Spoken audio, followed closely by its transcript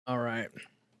All right.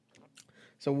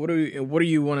 So what do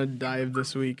you want to dive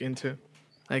this week into?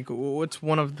 Like, what's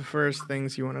one of the first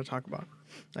things you want to talk about?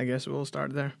 I guess we'll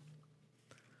start there.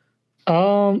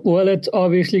 Well, it's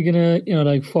obviously gonna,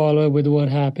 like follow with what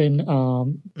happened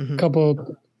Mm-hmm.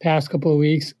 couple of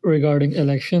weeks regarding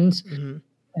elections Mm-hmm.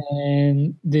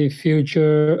 and the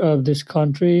future of this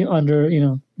country under,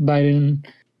 Biden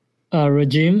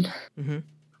regime. Mm-hmm.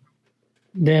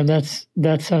 Damn,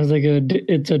 that sounds like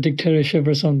it's a dictatorship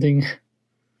or something.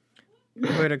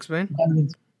 Wait, explain.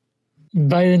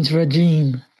 Biden's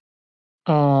regime.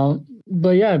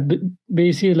 But yeah,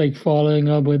 basically like following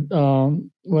up with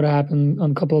what happened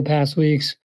on a couple of past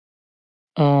weeks.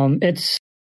 It's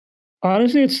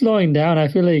honestly it's slowing down. I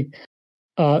feel like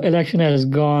election has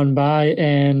gone by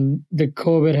and the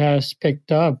COVID has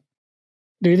picked up.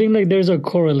 Do you think like there's a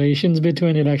correlations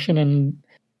between election and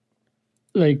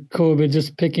like COVID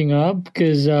just picking up?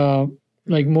 Because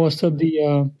like most of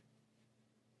the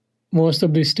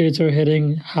states are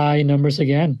hitting high numbers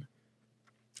again.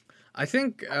 I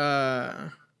think I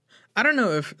don't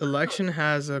know if election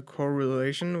has a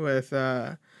correlation with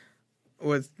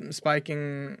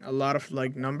spiking a lot of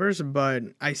like numbers, but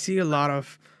I see a lot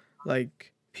of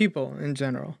like people in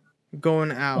general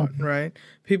going out, Mhm. right?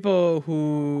 People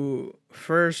who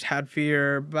first had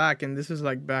fear back, and this is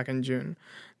like back in June,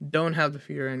 don't have the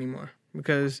fear anymore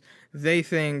because they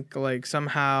think like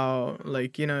somehow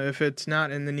like if it's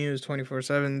not in the news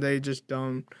 24/7, they just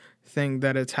don't think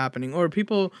that it's happening. Or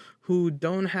people who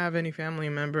don't have any family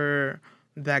member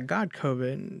that got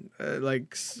COVID.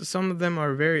 Like some of them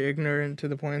are very ignorant to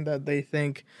the point that they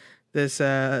think this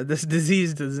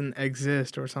disease doesn't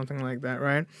exist or something like that,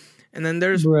 right? And then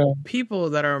there's Right. people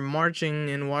that are marching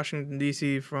in Washington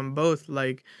D.C. from both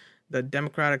like the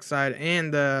Democratic side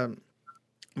and the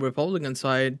Republican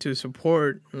side to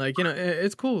support. Like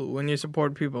it's cool when you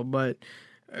support people, but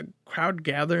crowd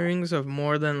gatherings of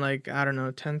more than like I don't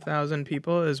know 10,000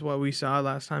 people is what we saw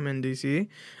last time in DC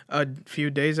a few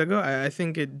days ago. I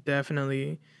think it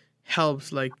definitely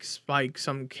helps like spike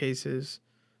some cases,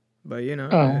 but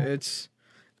Oh, it's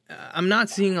I'm not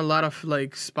seeing a lot of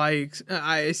like spikes.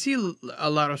 I see a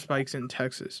lot of spikes in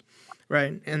Texas,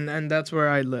 right? And that's where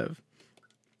I live.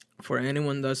 For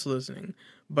anyone that's listening,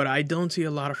 but I don't see a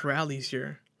lot of rallies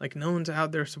here. Like no one's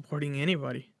out there supporting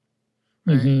anybody,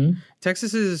 right? mm-hmm.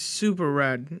 Texas is super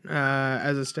red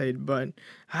as a state, but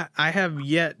I have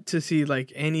yet to see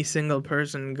like any single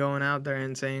person going out there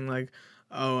and saying like,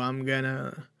 "Oh, I'm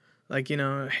gonna like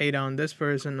hate on this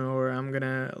person or I'm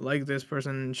gonna like this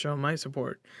person and show my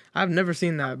support." I've never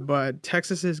seen that, but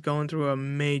Texas is going through a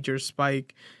major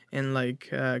spike in like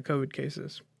COVID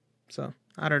cases. So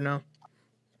I don't know.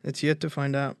 It's yet to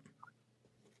find out.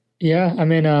 Yeah, I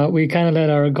mean, we kind of let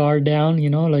our guard down,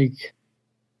 like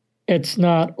it's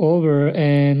not over,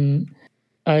 and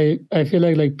I feel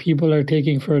like people are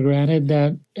taking for granted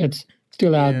that it's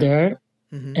still out Yeah. there,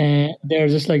 Mm-hmm. and they're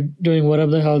just like doing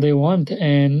whatever the hell they want,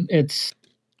 and it's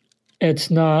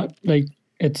not like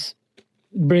it's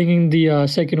bringing the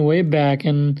second wave back,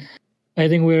 and I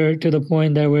think we're to the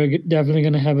point that we're definitely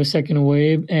going to have a second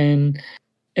wave, and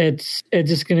it's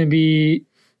just going to be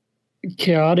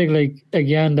chaotic, like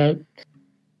again that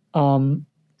um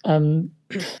I'm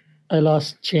I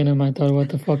lost chain of my thought. What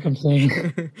the fuck I'm saying?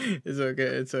 It's okay.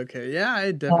 It's okay. Yeah,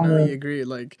 I definitely Uh, agree.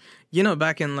 Like,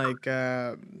 back in like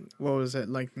what was it?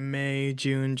 Like May,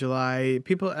 June, July,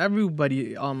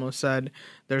 everybody almost said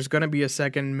there's going to be a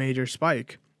second major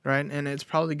spike, right? And it's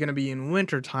probably going to be in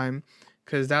winter time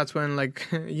cuz that's when like,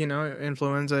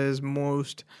 influenza is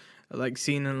most like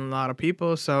seen in a lot of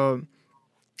people. So,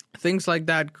 things like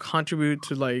that contribute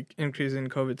to like increase in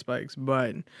COVID spikes.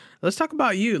 But let's talk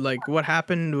about you. Like, what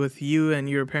happened with you and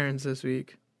your parents this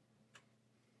week?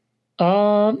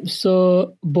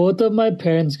 so both of my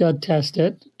parents got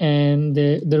tested, and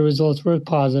the results were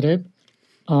positive.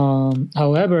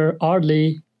 However,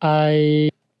 oddly, I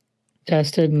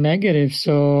tested negative,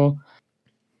 so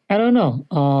I don't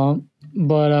know.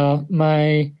 But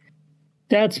my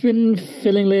dad's been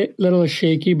feeling little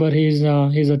shaky, but he's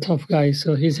a tough guy,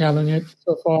 so he's having it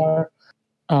so far.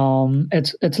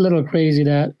 It's a little crazy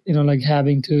that like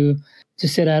having to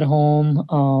sit at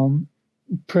home.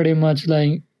 Pretty much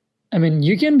like, I mean,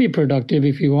 you can be productive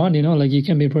if you want, like you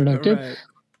can be productive, Right.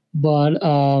 but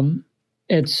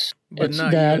it's But it's not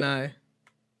you that and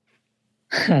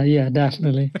I. yeah,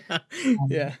 definitely. Um,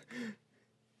 Yeah.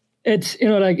 it's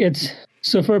like it's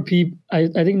so for people. I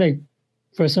think like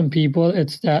for some people,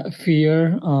 it's that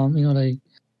fear, like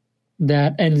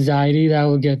that anxiety that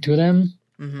will get to them.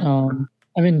 Mm-hmm.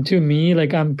 I mean, to me,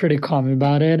 like I'm pretty calm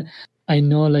about it. I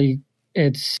know like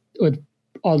it's with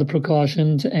all the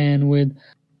precautions and with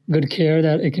good care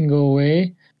that it can go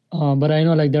away. But I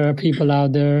know like there are people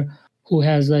out there who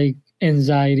has like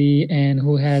anxiety and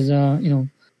who has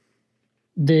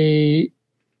they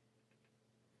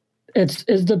it's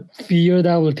the fear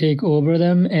that will take over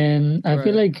them, and I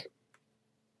feel Right. like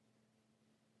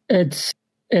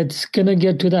it's gonna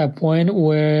get to that point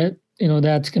where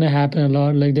that's gonna happen a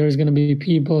lot. Like there's gonna be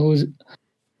people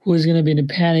who's gonna be in a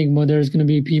panic mode. There's gonna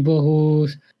be people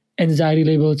whose anxiety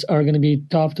levels are gonna be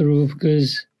top the roof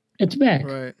because it's back.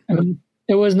 Right. I mean,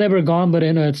 it was never gone, but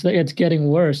it's getting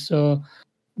worse. So,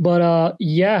 but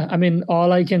yeah, I mean,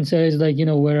 all I can say is like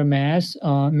wear a mask.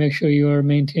 Make sure you're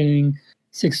maintaining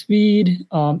 6 feet.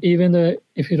 Even though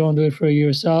if you don't do it for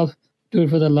yourself, do it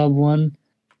for the loved one.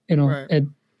 Right.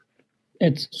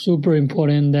 It's super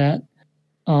important that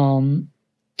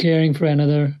caring for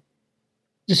another,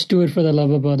 just do it for the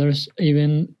love of others,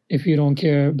 even if you don't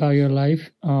care about your life.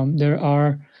 There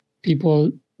are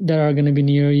people that are going to be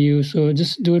near you, so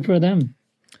just do it for them.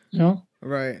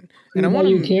 Right. And I Prove that want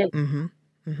you to. care. Mm-hmm.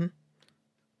 Mm-hmm.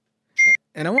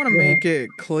 And I want to Go ahead. make it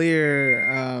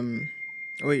clear.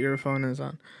 Wait, your phone is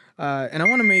on. And I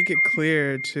want to make it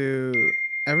clear to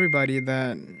everybody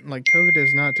that like COVID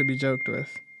is not to be joked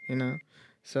with. You know,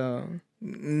 so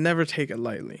never take it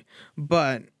lightly.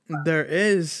 But there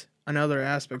is another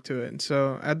aspect to it.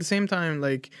 So at the same time,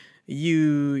 like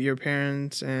you, your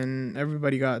parents, and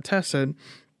everybody got tested.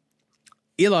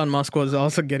 Elon Musk was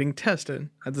also getting tested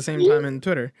at the same time in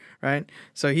Twitter, right?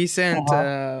 So he sent.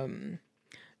 Uh-huh.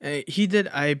 He did,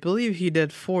 I believe he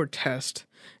did 4 tests,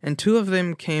 and 2 of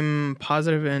them came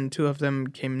positive and 2 of them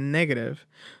came negative.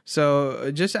 So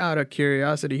just out of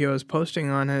curiosity, he was posting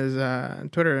on his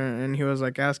Twitter, and he was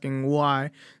like asking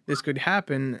why this could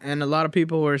happen. And a lot of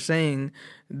people were saying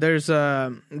there's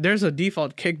a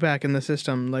default kickback in the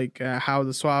system, like how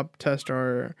the swab tests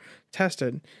are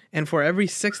tested, and for every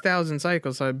 6,000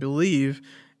 cycles, I believe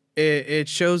it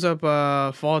shows up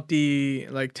a faulty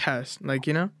like test, like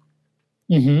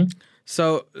Mm-hmm.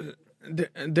 so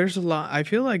there's a lot. I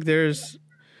feel like there's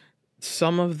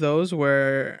some of those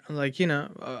where, like,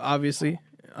 obviously,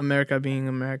 America being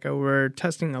America, we're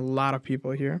testing a lot of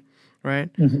people here,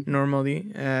 right? Mm-hmm.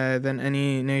 Normally, than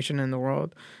any nation in the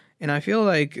world. And I feel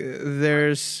like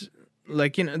there's,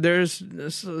 like, there's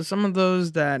some of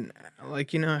those that,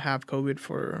 like, have COVID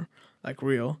for, like,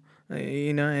 real.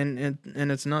 And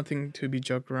it's nothing to be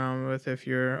joked around with if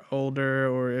you're older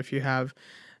or if you're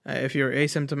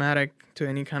asymptomatic to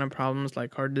any kind of problems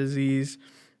like heart disease,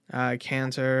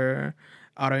 cancer,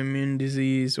 autoimmune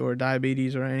disease, or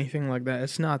diabetes, or anything like that.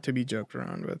 It's not to be joked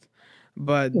around with.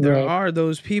 But there Right. are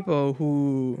those people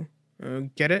who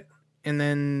get it and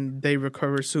then they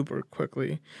recover super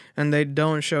quickly and they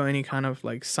don't show any kind of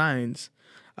like signs.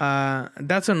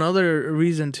 That's another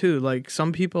reason too. Like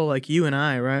some people, like you and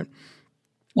I, right?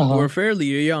 Uh-huh. We're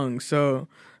fairly young, so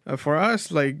for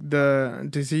us, like the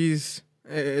disease,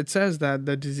 it says that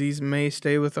the disease may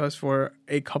stay with us for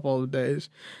a couple of days,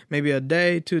 maybe a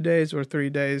day, 2 days, or 3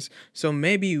 days. So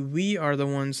maybe we are the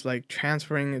ones like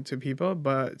transferring it to people,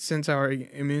 but since our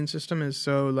immune system is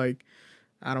so like,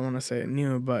 I don't want to say it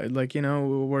new, but like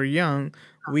we're young,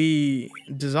 we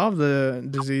dissolve the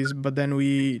disease, but then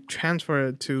we transfer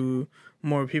it to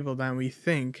more people than we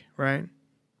think, right?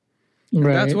 And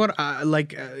that's Right. what I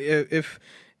like. If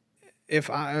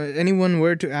anyone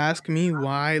were to ask me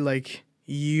why, like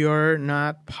you're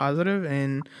not positive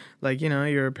and like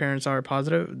your parents are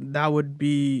positive, that would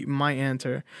be my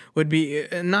answer. Would be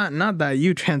not that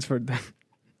you transferred them.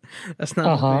 That's not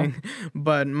the Uh-huh. thing.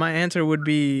 But my answer would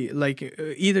be like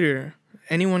either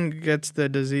anyone gets the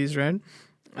disease, right?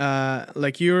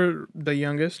 Like you're the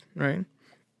youngest, right?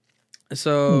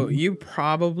 So Mm-hmm. you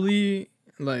probably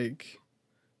like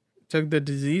took the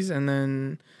disease and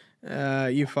then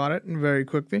you fought it very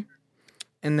quickly.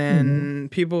 And Mm-hmm. then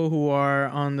people who are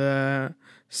on the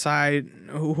side,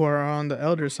 who are on the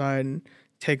elder side,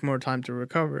 take more time to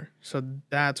recover. So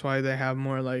that's why they have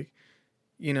more like,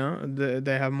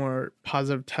 they have more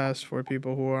positive tests for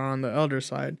people who are on the elder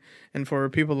side. And for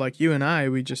people like you and I,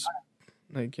 we just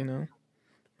like,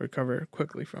 recover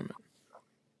quickly from it.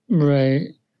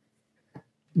 Right.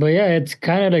 But yeah, it's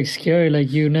kind of like scary.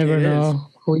 Like you never It is. know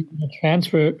who you can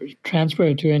transfer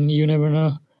it to, and you never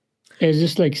know. It's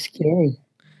just like scary.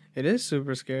 It is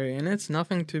super scary, and it's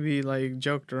nothing to be like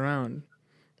joked around.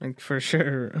 Like for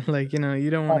sure, like you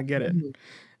don't want to get it, Absolutely.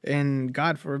 and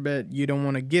God forbid you don't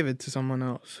want to give it to someone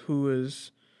else who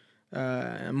is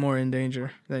more in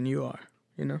danger than you are.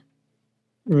 You know.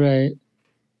 Right.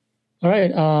 All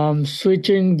right.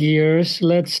 Switching gears,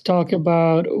 let's talk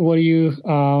about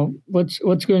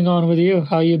what's going on with you.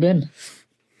 How you been?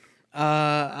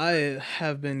 I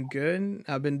have been good.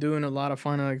 I've been doing a lot of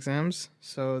final exams,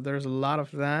 so there's a lot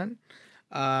of that.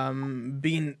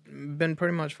 Been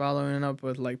pretty much following up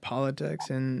with like politics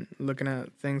and looking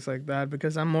at things like that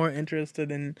because I'm more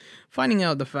interested in finding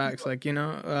out the facts. Like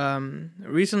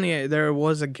recently there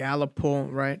was a Gallup poll,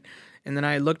 right? And then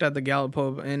I looked at the Gallup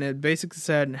poll, and it basically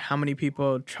said how many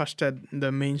people trusted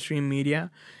the mainstream media,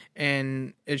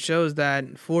 and it shows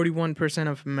that 41%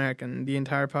 of American, the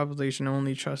entire population,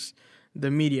 only trusts the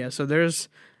media. So there's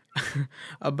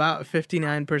about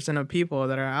 59% of people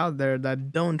that are out there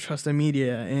that don't trust the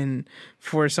media, and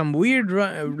for some weird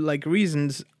like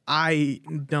reasons I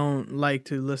don't like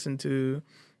to listen to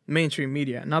mainstream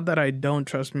media. Not that I don't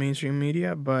trust mainstream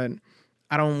media, but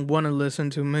I don't want to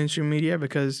listen to mainstream media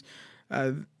because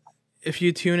uh, if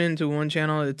you tune into one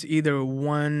channel, it's either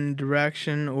one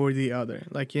direction or the other.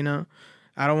 Like, I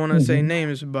don't want to say Mm-hmm.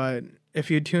 names, but if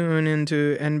you tune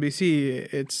into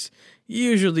NBC, it's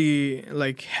usually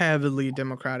like heavily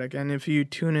Democratic. And if you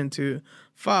tune into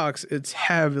Fox, it's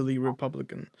heavily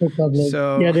Republican. Republic. Yeah,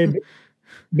 So, they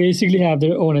basically have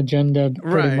their own agenda,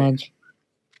 pretty right. much.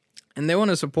 And they want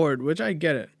to support, which I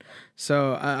get it.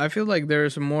 So I feel like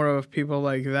there's more of people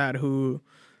like that who,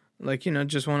 like,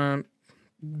 just want to,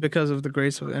 because of the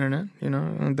grace of the internet,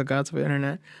 and the gods of the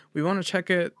internet, we want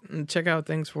to check out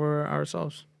things for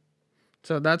ourselves.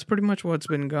 So that's pretty much what's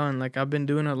been going. Like I've been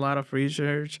doing a lot of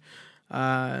research,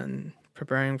 and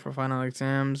preparing for final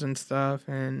exams and stuff,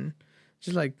 and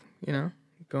just like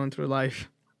going through life.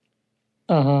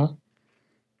 Uh huh.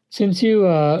 Since you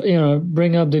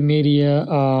bring up the media,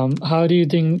 how do you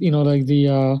think like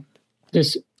the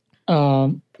this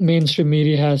mainstream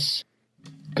media has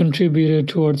contributed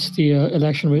towards the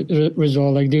election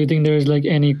result? Like, do you think there's like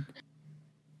any?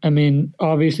 I mean,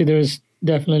 obviously, there's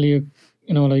definitely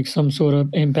like some sort of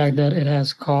impact that it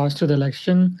has caused to the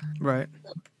election. Right.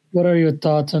 What are your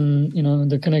thoughts on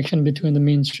the connection between the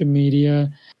mainstream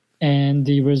media and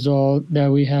the result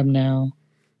that we have now,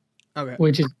 Okay.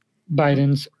 which is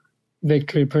Biden's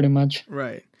victory, pretty much?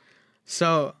 Right.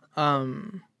 So, I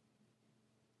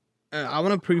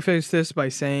want to preface this by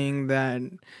saying that,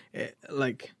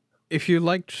 like, if you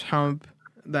like Trump,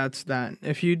 that's that.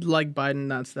 If you like Biden,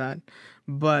 that's that.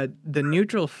 But the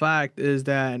neutral fact is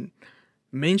that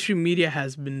mainstream media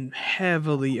has been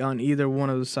heavily on either one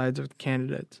of the sides of the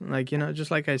candidates. Like, just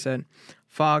like I said,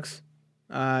 Fox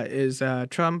is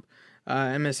Trump,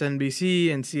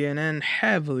 MSNBC and CNN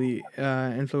heavily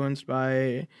influenced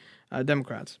by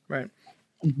Democrats, right?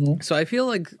 Mm-hmm. So I feel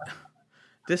like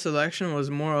this election was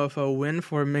more of a win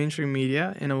for mainstream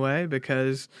media in a way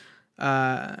because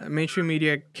mainstream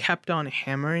media kept on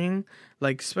hammering,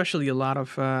 like especially a lot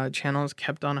of channels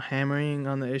kept on hammering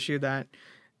on the issue that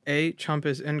Trump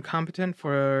is incompetent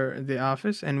for the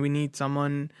office and we need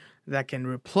someone that can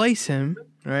replace him,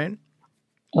 right?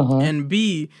 Uh-huh. And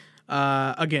B,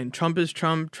 again, Trump is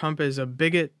Trump. Trump is a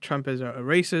bigot. Trump is a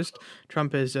racist.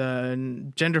 Trump is a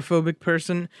genderphobic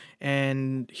person,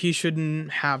 and he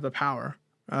shouldn't have the power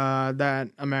that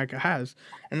America has.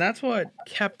 And that's what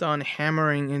kept on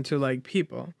hammering into like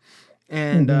people,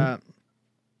 and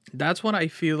that's what I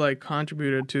feel like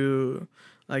contributed to.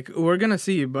 Like we're gonna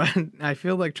see, but I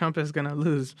feel like Trump is gonna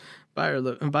lose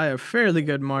by a fairly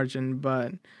good margin.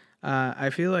 But I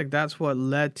feel like that's what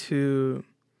led to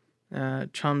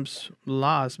Trump's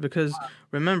loss because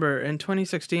remember in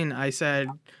 2016 I said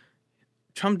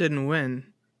Trump didn't win,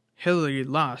 Hillary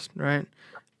lost, right?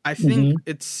 I think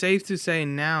it's safe to say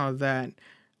now that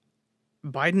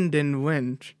Biden didn't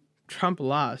win, Trump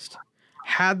lost.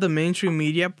 Had the mainstream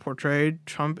media portrayed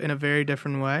Trump in a very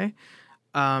different way,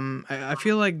 I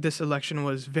feel like this election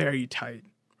was very tight,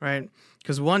 right?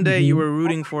 Because one day you were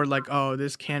rooting for like, oh,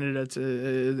 this candidate,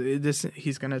 this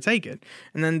he's gonna take it,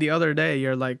 and then the other day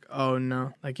you're like, oh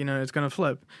no, like it's gonna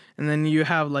flip, and then you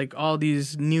have like all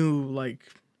these new like,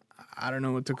 I don't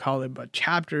know what to call it, but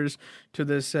chapters to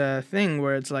this thing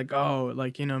where it's like, oh,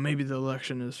 like maybe the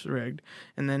election is rigged,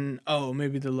 and then oh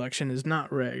maybe the election is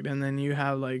not rigged, and then you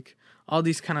have like all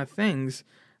these kind of things.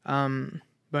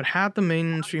 But had the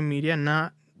mainstream media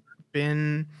not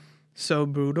been so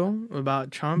brutal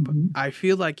about Trump, I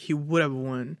feel like he would have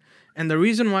won. And the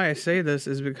reason why I say this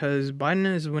is because Biden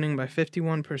is winning by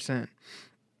 51%,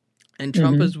 and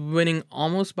Trump is winning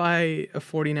almost by a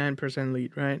 49%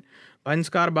 lead, right? Biden's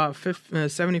got about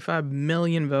 75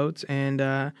 million votes,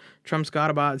 and Trump's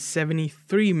got about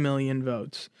 73 million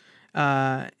votes.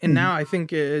 And now I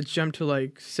think it's jumped to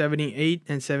like 78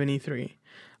 and 73.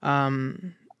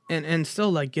 And still,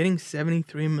 like, getting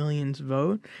 73 million's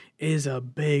vote is a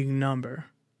big number.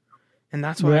 And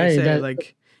that's why I say,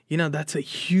 like, that's a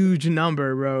huge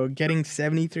number, bro. Getting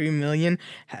 73 million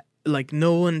like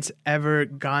no one's ever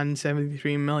gotten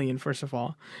 73 million, first of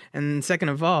all, and second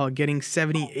of all, getting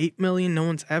 78 million, no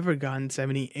one's ever gotten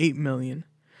 78 million.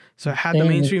 So had the Dang.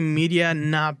 mainstream media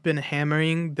not been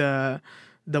hammering the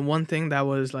one thing that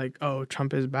was like, oh,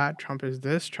 Trump is bad, Trump is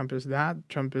this, Trump is that,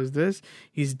 Trump is this,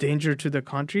 he's danger to the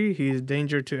country, he's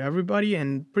danger to everybody,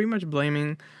 and pretty much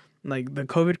blaming like the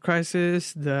COVID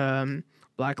crisis, the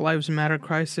Black Lives Matter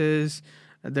crisis,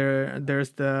 there's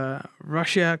the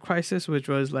Russia crisis, which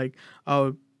was like,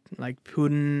 oh, like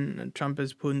Putin, Trump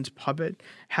is Putin's puppet.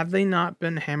 Had they not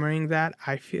been hammering that,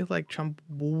 I feel like Trump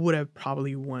would have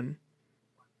probably won.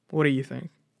 What do you think?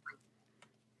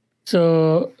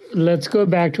 So let's go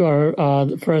back to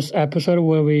our first episode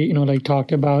where we, like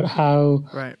talked about how,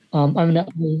 Right.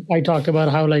 I talked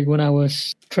about how, like, when I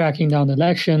was tracking down the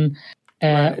election,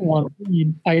 at one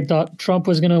point, I thought Trump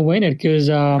was gonna win it because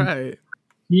Right.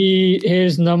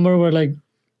 his number were like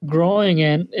growing,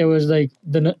 and it was like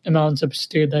the amounts of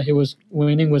state that he was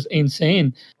winning was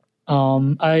insane.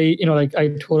 I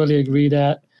totally agree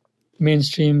that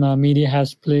mainstream media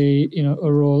has played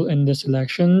a role in this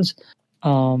elections.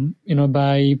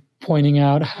 By pointing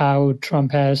out how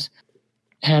Trump has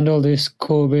handled this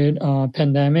COVID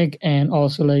pandemic, and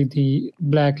also like the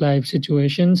Black Lives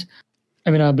situations.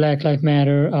 Black Lives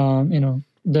Matter.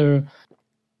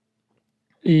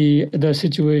 The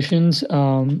situations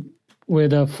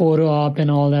with a photo op and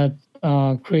all that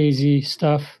crazy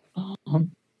stuff.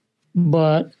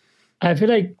 But I feel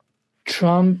like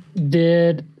Trump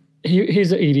did.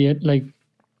 He's an idiot. Like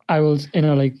I will say,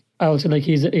 like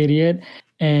he's an idiot,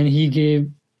 and he gave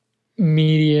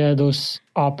media those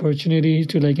opportunities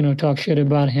to talk shit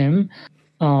about him.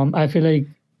 I feel like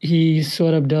he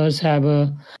sort of does have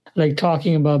a like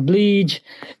talking about bleach,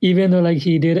 even though like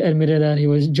he did admit that he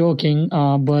was joking.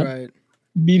 But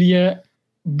media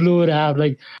blew it out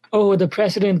like, oh, the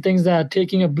president thinks that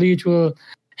taking a bleach will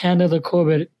handle the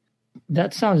COVID.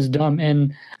 That sounds dumb.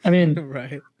 And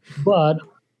Right. But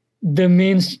the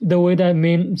way that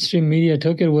mainstream media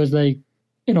took it was like,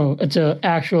 it's an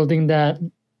actual thing that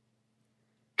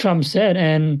Trump said,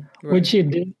 and which he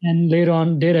did, and later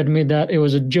on did admit that it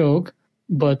was a joke.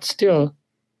 But still,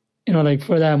 like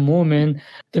for that moment,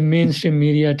 the mainstream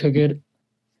media took it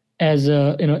as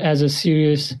a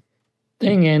serious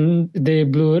thing, and they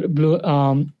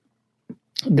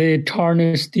they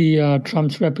tarnished the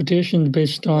Trump's reputation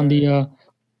based on the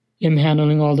him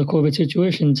handling all the COVID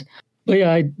situations. But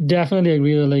yeah, I definitely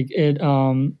agree that like it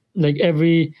like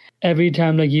every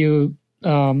time like you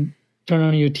turn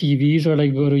on your TVs or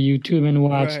like go to YouTube and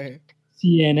watch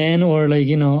CNN or like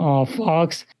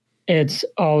Fox, it's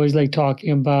always like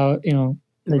talking about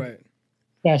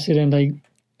president like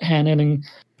handling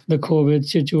the COVID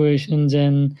situations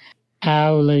and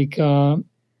how like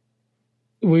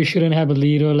we shouldn't have a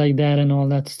leader like that and all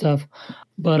that stuff.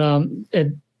 But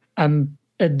it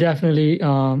definitely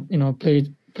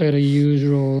played a huge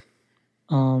role.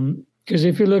 Because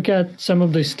if you look at some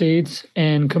of the states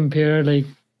and compare like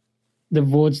the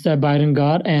votes that Biden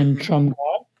got and Trump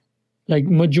got, like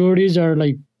majorities are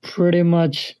like pretty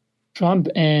much Trump,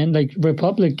 and like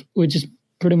Republic, which is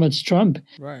pretty much Trump.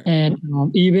 Right. And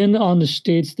even on the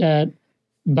states that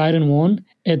Biden won,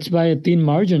 it's by a thin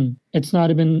margin. It's not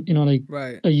even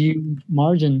a huge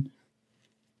margin.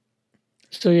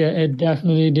 So yeah, it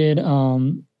definitely did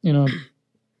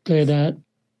play that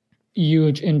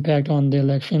huge impact on the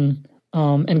election.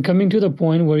 And coming to the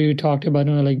point where you talked about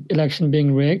like election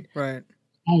being rigged, right?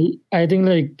 I think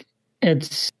like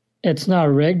it's not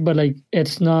rigged, but like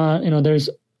it's not there's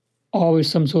always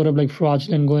some sort of like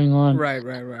fraudulent going on. Right.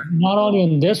 Not only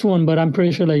in this one, but I'm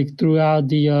pretty sure like throughout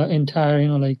the entire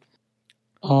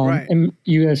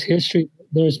U.S. history,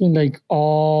 there's been like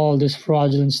all this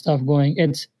fraudulent stuff going.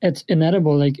 It's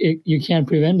inevitable. Like you can't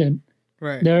prevent it.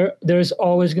 Right. There's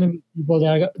always going to be people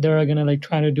that are going to like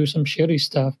try to do some shitty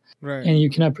stuff. Right. And you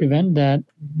cannot prevent that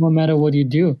no matter what you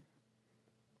do.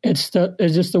 It's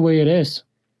just the way it is.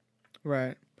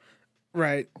 Right.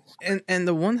 And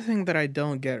the one thing that I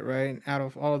don't get, right, out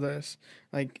of all this,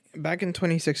 like back in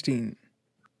 2016,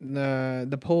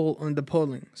 the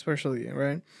polling, especially,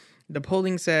 right? The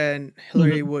polling said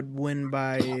Hillary would win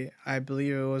by, I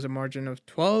believe it was a margin of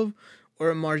 12 or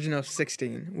a margin of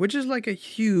 16, which is like a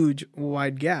huge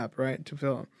wide gap, right, to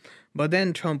fill. But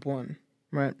then Trump won,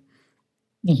 right?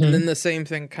 Mm-hmm. And then the same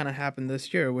thing kind of happened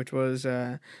this year, which was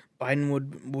Biden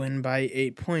would win by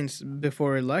 8 points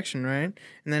before election, right?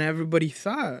 And then everybody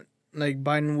thought like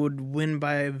Biden would win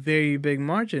by a very big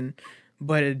margin,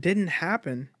 but it didn't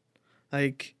happen.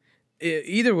 Like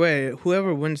either way,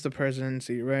 whoever wins the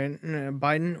presidency, right,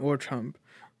 Biden or Trump,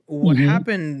 what Mm-hmm.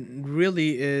 happened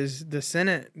really is the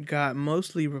Senate got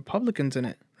mostly Republicans in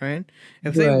it, right?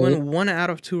 If they Right. win one out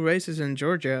of two races in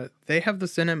Georgia, they have the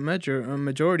Senate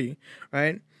majority,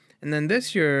 right? And then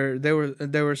this year they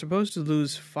were supposed to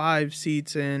lose 5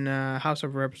 seats in House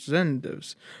of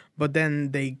Representatives, but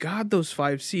then they got those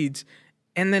 5 seats,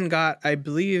 and then got, I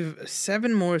believe,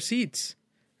 7 more seats.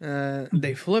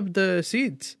 They flipped the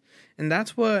seats, and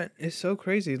that's what is so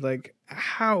crazy. Like,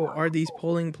 how are these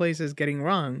polling places getting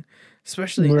wrong?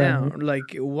 Especially now. Right.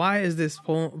 Like, why is this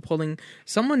polling?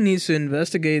 Someone needs to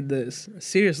investigate this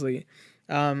seriously.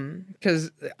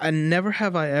 Because I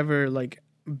ever like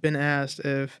been asked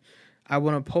if I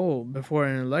want to poll before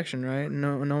an election, right?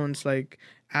 No one's like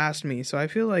asked me. So I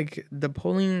feel like the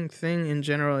polling thing in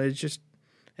general is just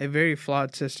a very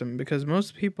flawed system, because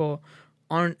most people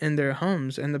aren't in their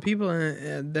homes, and the people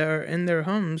that are in their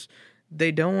homes,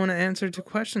 they don't want to answer to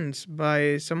questions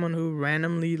by someone who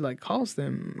randomly like calls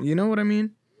them. You know what I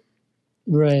mean?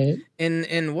 Right.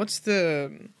 And what's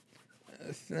the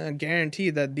guarantee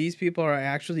that these people are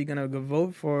actually gonna go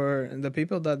vote for the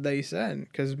people that they said?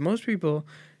 Because most people,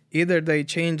 either they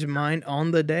change mind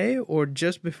on the day or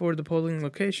just before the polling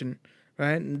location,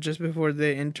 right? Just before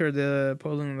they enter the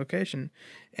polling location,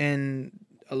 and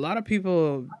a lot of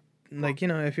people, like,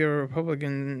 if you're a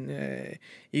Republican,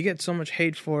 you get so much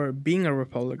hate for being a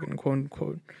Republican, quote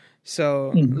unquote.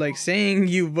 So, Mhm. like, saying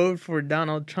you vote for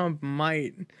Donald Trump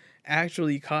might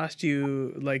actually cost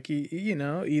you, like,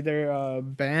 either a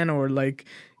ban, or like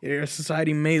your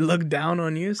society may look down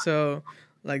on you. So,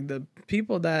 like, the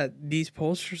people that these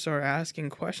pollsters are asking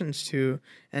questions to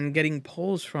and getting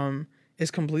polls from is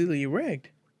completely rigged.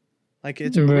 Like,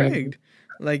 it's Right. rigged.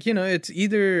 Like, it's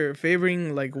either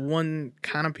favoring like one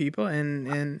kind of people,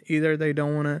 and either they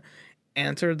don't want to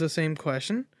answer the same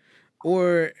question,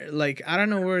 or like, I don't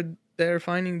know where they're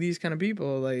finding these kind of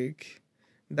people, like,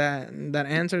 that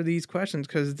answer these questions,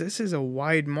 because this is a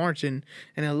wide margin,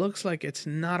 and it looks like it's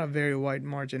not a very wide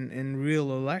margin in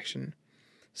real election.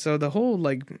 So the whole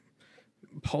like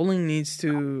polling needs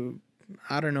to,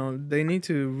 I don't know, they need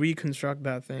to reconstruct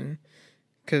that thing,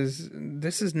 because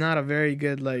this is not a very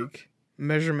good like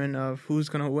measurement of who's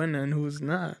gonna win and who's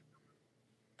not.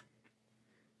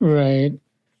 Right.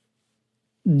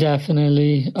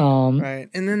 Definitely. Right.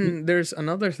 And then there's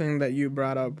another thing that you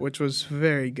brought up, which was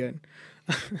very good.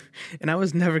 And I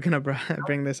was never going to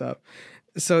bring this up.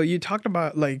 So you talked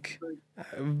about like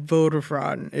voter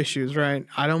fraud issues, right?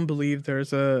 I don't believe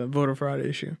there's a voter fraud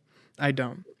issue. I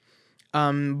don't.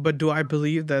 But do I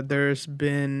believe that there's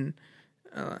been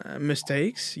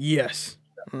mistakes? Yes.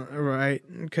 Right.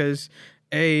 Because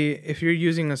if you're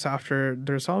using a software,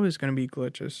 there's always going to be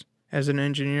glitches. As an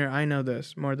engineer, I know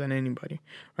this more than anybody,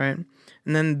 right?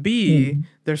 And then B, Mhm.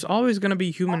 there's always going to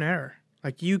be human error.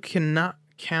 Like, you cannot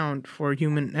count for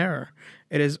human error.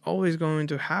 It is always going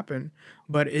to happen.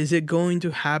 But is it going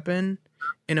to happen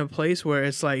in a place where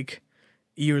it's like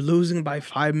you're losing by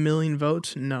 5 million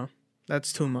votes? No,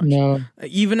 that's too much. No.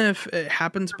 Even if it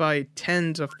happens by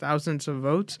tens of thousands of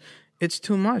votes, it's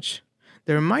too much.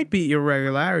 There might be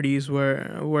irregularities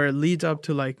where it leads up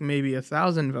to like maybe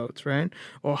 1,000 votes, right,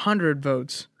 or 100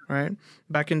 votes, right?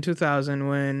 Back in 2000,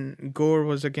 when Gore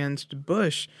was against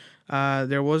Bush,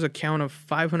 there was a count of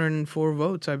 504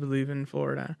 votes, I believe, in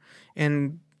Florida,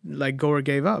 and like Gore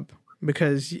gave up,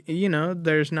 because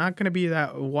there's not going to be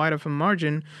that wide of a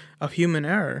margin of human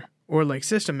error or like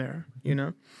system error.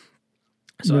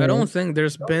 So I Right. don't think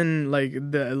there's been like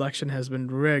the election has been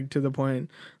rigged to the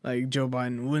point like Joe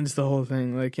Biden wins the whole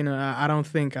thing. Like, I don't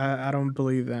think, I don't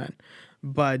believe that.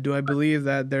 But do I believe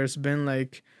that there's been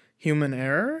like human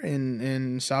error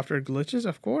in software glitches?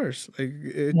 Of course. Like,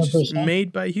 it's 100%.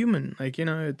 made by human. Like,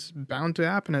 it's bound to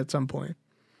happen at some point.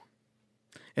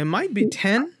 It might be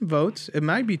 10 votes, it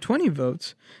might be 20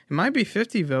 votes, it might be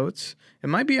 50 votes, it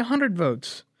might be 100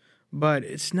 votes, but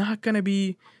it's not going to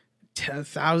be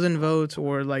 1,000 votes,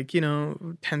 or like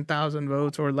 10,000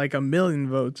 votes, or like 1,000,000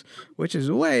 votes, which is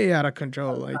way out of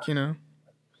control. Like, that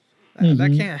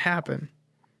Hmm. can't happen.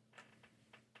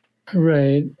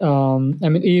 Right. I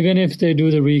mean, even if they do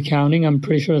the recounting, I'm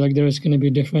pretty sure like there's going to be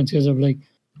differences of like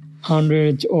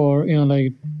hundreds or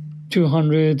like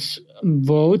 200s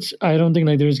votes. I don't think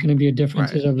like there's going to be a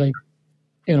differences Right. of like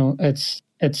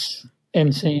it's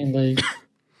insane. Like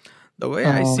The way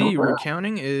I see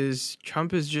recounting is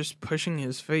Trump is just pushing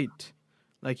his fate.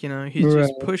 Like, he's right.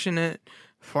 just pushing it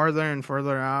farther and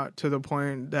farther out, to the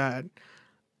point that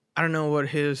I don't know what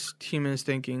his team is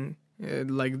thinking.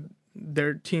 Like,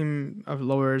 their team of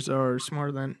lawyers are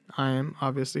smarter than I am,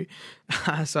 obviously.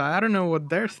 So I don't know what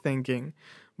they're thinking.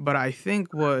 But I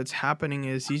think what's happening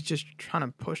is he's just trying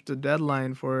to push the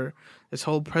deadline for this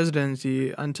whole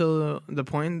presidency until the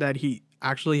point that he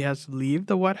actually has to leave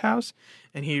the White House,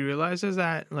 and he realizes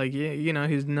that, like, yeah,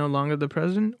 he's no longer the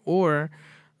president. Or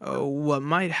what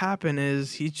might happen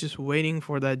is he's just waiting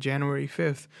for that January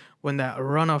 5th when that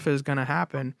runoff is going to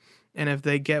happen. And if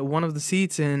they get one of the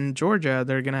seats in Georgia,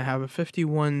 they're going to have a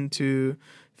 51 to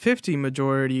 50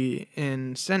 majority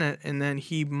in Senate, and then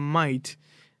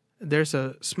there's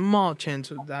a small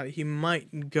chance that he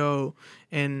might go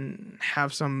and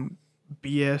have some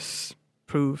BS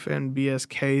proof and BS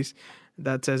case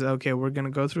that says, okay, we're going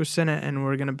to go through Senate and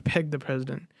we're going to pick the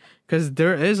president. Because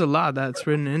there is a lot that's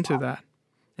written into that.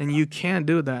 And you can't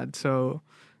do that. So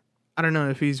I don't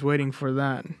know if he's waiting for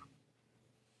that.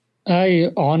 I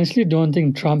honestly don't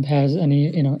think Trump has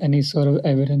any sort of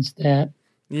evidence that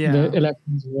the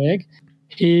election is rigged.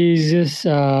 He's just,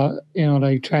 I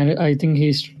think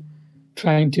he's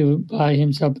trying to buy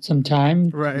himself some time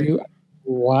right. to do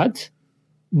what.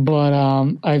 But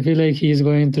I feel like he's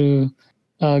going through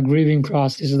a grieving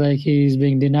process, like he's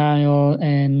being denial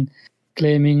and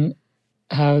claiming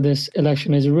how this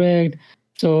election is rigged.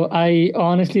 So I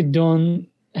honestly don't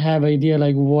have idea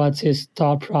like what's his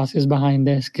thought process behind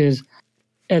this, because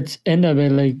it's end of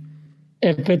it, like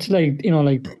if it's like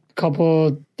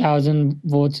couple thousand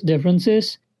votes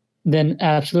differences, then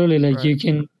absolutely right. You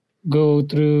can go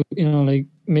through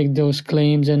make those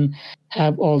claims and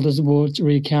have all those votes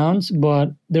recounts,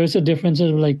 but there's a difference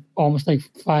of almost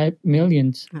 5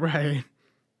 million. Right.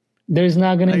 There's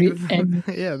not going to be any,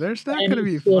 there's not going to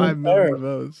be 5 million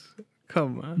votes.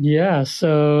 Come on. Yeah,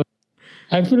 so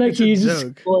I feel like he's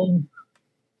just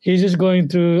going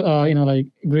through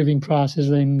grieving process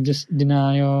and just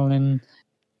denial, and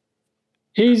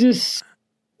I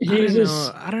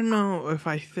don't know if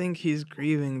I think he's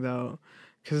grieving though,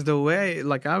 because the way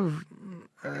I've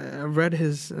read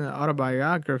his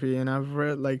autobiography, and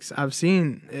I've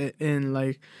seen it in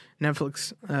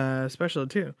Netflix special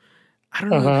too. I don't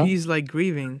know if he's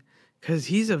grieving, because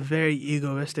he's a very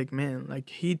egoistic man.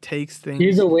 He takes things.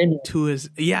 He's a winner. To his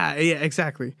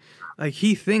exactly.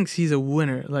 He thinks he's a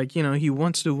winner. He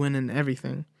wants to win in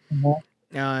everything.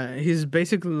 Mm-hmm. He's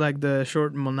basically the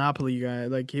short Monopoly guy.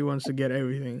 He wants to get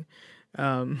everything.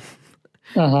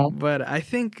 But I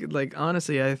think,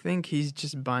 honestly, I think he's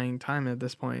just buying time at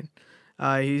this point.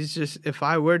 He's just, if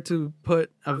I were to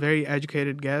put a very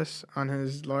educated guess on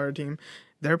his lawyer team,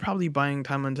 they're probably buying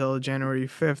time until January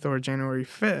 5th or January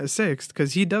 6th,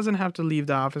 because he doesn't have to leave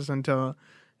the office until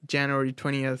January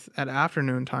 20th at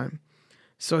afternoon time.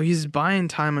 So he's buying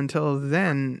time until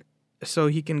then so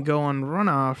he can go on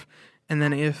runoff. And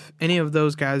then if any of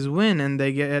those guys win and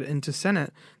they get into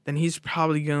Senate, then he's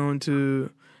probably going to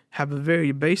have a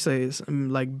very baseless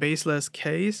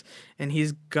case, and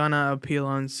he's gonna appeal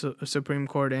on Supreme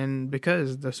Court. And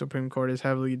because the Supreme Court is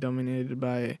heavily dominated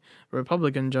by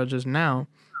Republican judges now,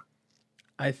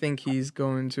 I think he's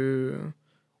going to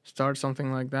start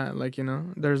something like that.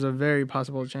 There's a very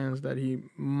possible chance that he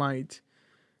might,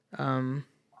 do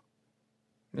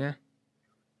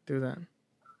that.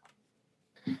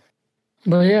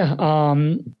 But yeah,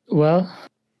 well,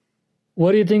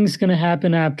 what do you think is going to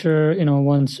happen after,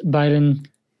 once Biden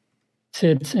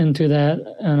sits into that,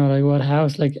 what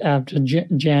house, after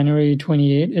January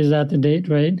 28th? Is that the date,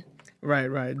 right?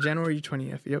 Right. January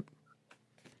 20th, yep.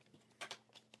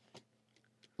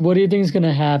 What do you think is going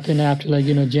to happen after,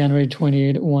 January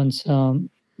 28th, once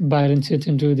Biden sits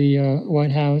into the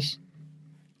White House?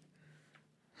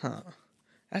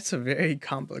 That's a very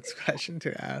complex question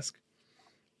to ask.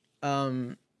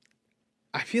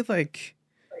 I feel like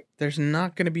there's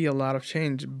not going to be a lot of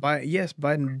change. But yes,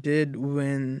 Biden did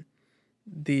win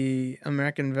the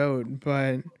American vote,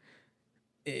 but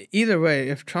either way,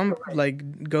 if Trump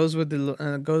goes with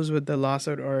the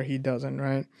lawsuit or he doesn't,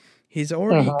 right? He's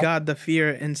already got the fear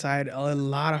inside a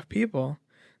lot of people.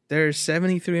 There's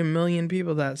 73 million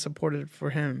people that supported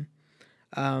for him.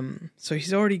 So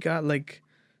he's already got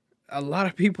a lot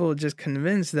of people just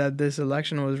convinced that this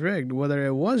election was rigged, whether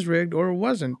it was rigged or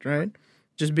wasn't, right?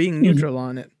 Just being neutral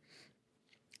on it.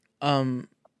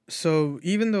 So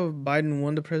even though Biden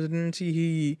won the presidency,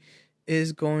 he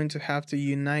is going to have to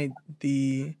unite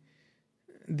the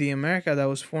America that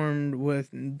was formed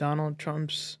with Donald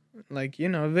Trump's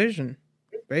vision,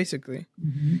 basically.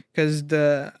 Because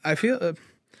I feel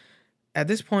at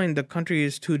this point the country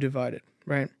is too divided,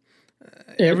 right?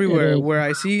 Everywhere where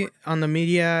I see on the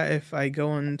media, if I go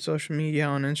on social media,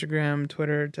 on Instagram,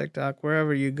 Twitter, TikTok,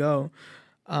 wherever you go,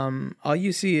 all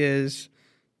you see is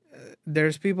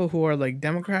there's people who are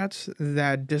Democrats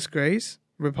that disgrace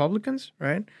Republicans,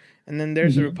 right? And then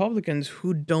there's the Republicans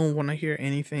who don't want to hear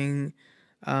anything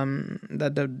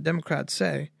that the Democrats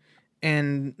say.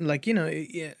 And like,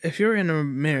 if you're in a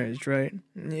marriage, right?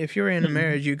 If you're in a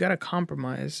marriage, you got to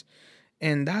compromise.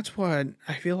 And that's what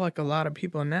I feel like a lot of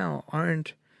people now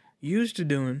aren't used to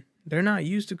doing. They're not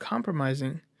used to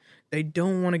compromising. They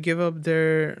don't want to give up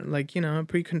their, like,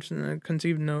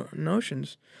 preconceived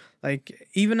notions. Like,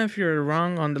 even if you're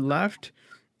wrong on the left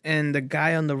and the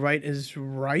guy on the right is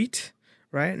right,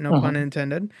 no pun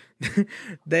intended,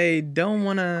 they don't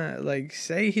want to, like,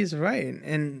 say he's right,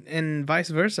 and vice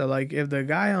versa. Like, if the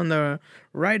guy on the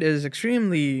right is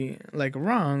extremely, like,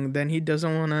 wrong, then he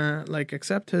doesn't want to, like,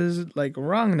 accept his, like,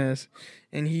 wrongness,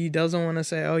 and he doesn't want to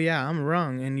say, oh yeah, I'm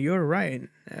wrong and you're right.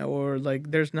 Or,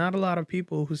 like, there's not a lot of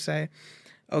people who say,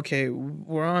 okay,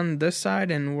 we're on this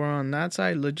side and we're on that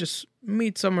side, let's just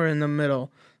meet somewhere in the middle,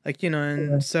 like,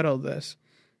 and settle this.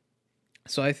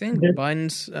 So I think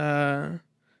Biden's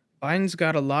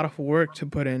got a lot of work to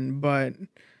put in. But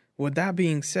with that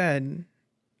being said,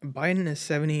 Biden is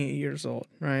 78 years old,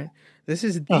 right? This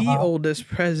is the oldest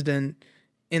president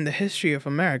in the history of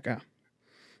America.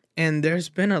 And there's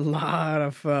been a lot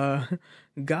of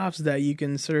gaffes that you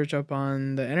can search up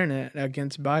on the internet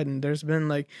against Biden. There's been,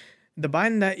 like, the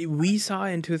Biden that we saw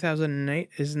in 2008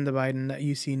 isn't the Biden that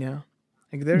you see now.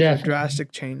 Like, there's a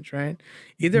drastic change, right?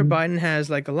 Either Biden has,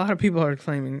 like, a lot of people are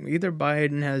claiming, either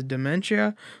Biden has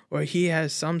dementia or he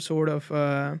has some sort of,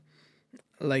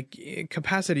 like,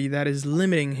 capacity that is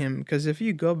limiting him. Because if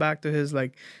you go back to his,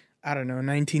 like, I don't know,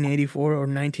 1984 or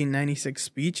 1996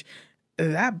 speech,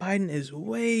 that Biden is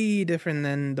way different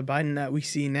than the Biden that we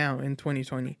see now in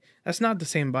 2020. That's not the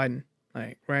same Biden,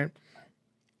 like, right?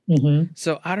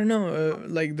 So I don't know,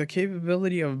 like, the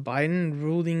capability of Biden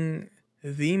ruling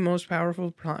the most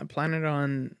powerful planet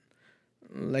on,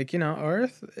 like,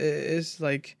 Earth is,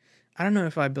 like, I don't know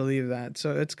if I believe that.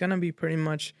 So it's gonna be pretty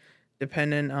much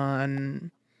dependent on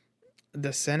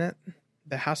the Senate,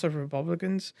 the House of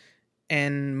Republicans,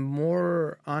 and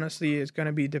more honestly, it's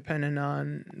gonna be dependent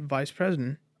on Vice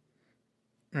President,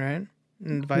 right?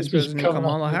 And Vice President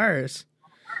Kamala Harris.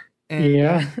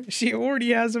 And she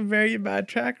already has a very bad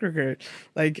track record.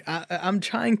 Like, I'm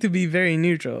trying to be very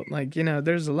neutral. Like,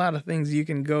 there's a lot of things you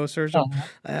can go search up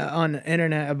on the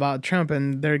internet about Trump,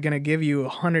 and they're going to give you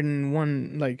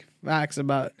 101, like, facts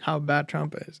about how bad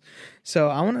Trump is. So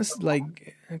I want to,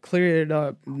 like, clear it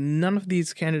up. None of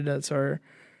these candidates are,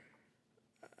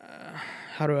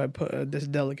 how do I put this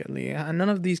delicately? None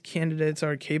of these candidates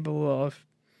are capable of,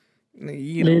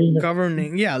 leading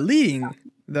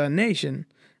the nation.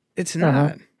 It's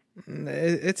not.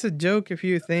 It's a joke if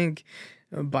you think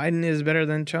Biden is better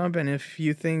than Trump, and if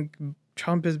you think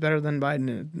Trump is better than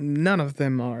Biden. None of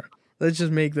them are. Let's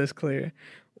just make this clear.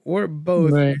 We're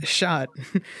both shot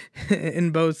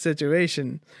in both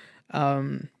situations.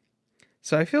 So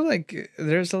I feel like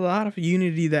there's a lot of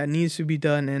unity that needs to be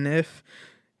done, and if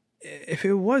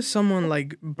it was someone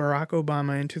like Barack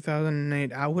Obama in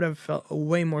 2008, I would have felt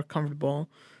way more comfortable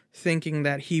thinking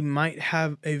that he might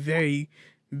have a very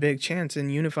big chance in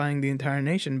unifying the entire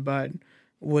nation. But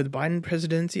with Biden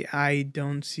presidency, I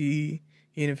don't see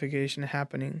unification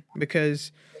happening,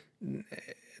 because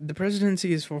the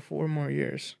presidency is for 4 more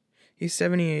years. He's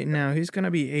 78 now. He's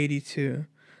gonna be 82.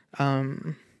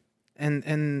 And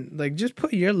like, just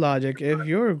put your logic. If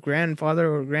your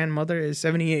grandfather or grandmother is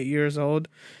 78 years old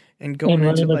and going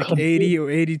into like 80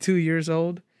 or 82 years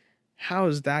old, how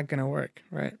is that gonna work,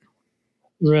 right?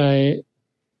 Right.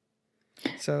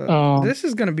 So this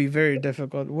is going to be very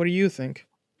difficult. What do you think?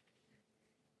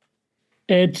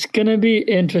 It's going to be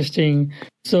interesting.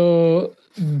 So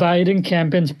Biden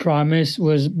campaign's promise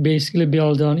was basically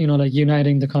built on, like,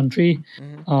 uniting the country,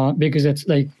 because it's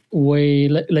like way,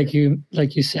 like you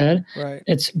said, right?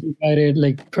 It's divided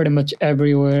like pretty much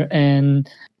everywhere. And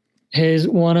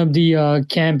one of the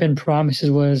campaign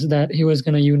promises was that he was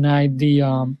going to unite the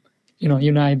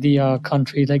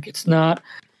country. Like, it's not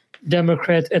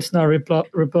Democrat, it's not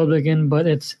Republican, but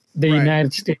it's the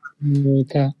United States of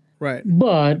America. Right.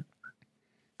 But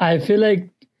I feel like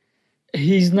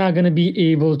he's not going to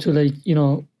be able to, like,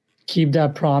 keep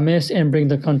that promise and bring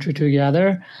the country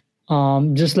together.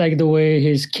 Just like the way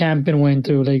his campaign went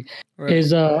through. Like,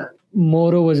 his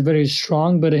motto was very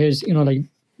strong, but his, like,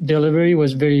 delivery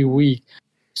was very weak.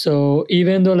 So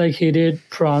even though, like, he did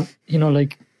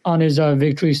like, on his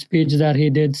victory speech that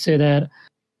he did say that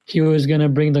he was going to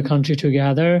bring the country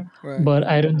together, but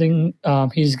I don't think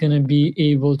he's going to be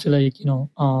able to, like,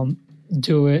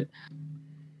 do it.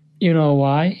 You know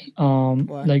why?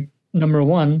 Why? Like, number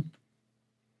one,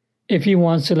 if he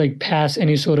wants to, like, pass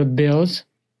any sort of bills,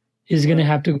 he's gonna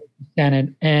have to go to Senate.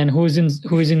 And who's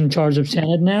in charge of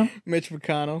Senate now? Mitch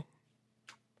McConnell.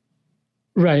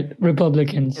 Right,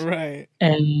 Republicans. Right.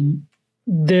 And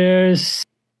there is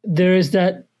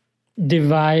that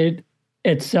divide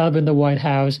itself in the White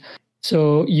House.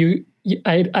 So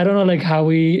I don't know like how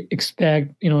we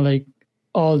expect like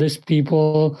all these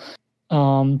people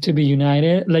to be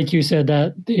united. Like you said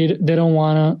that they don't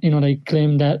want to like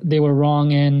claim that they were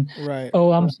wrong and Right.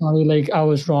 oh I'm sorry like I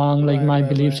was wrong like Right, my right,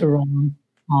 beliefs right. are wrong.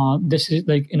 This is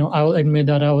like I will admit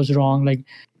that I was wrong. Like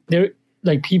they're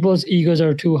like people's egos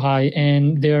are too high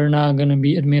and they're not going to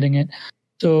be admitting it.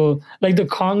 So like the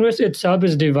Congress itself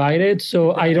is divided.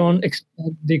 So I don't expect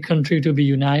the country to be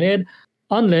united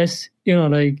unless,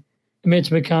 like Mitch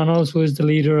McConnell, who is the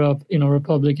leader of,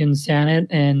 Republican Senate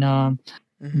and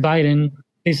Biden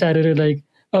decided to like,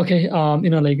 okay,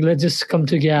 like let's just come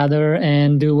together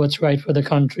and do what's right for the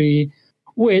country,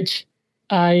 which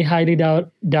I highly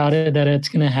doubted that it's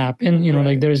going to happen.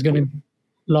 Like there's going to be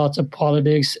lots of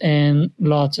politics and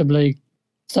lots of like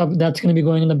stuff that's going to be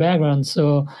going in the background.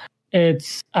 So I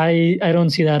don't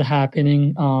see that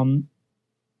happening.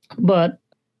 But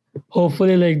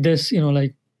hopefully like this,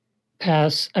 like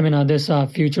this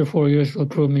future 4 years will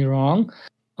prove me wrong.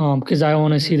 Because I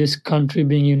want to see this country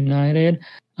being united.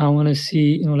 I want to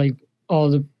see, like all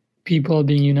the people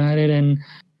being united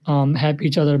and have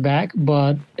each other back.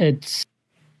 But it's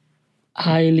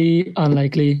highly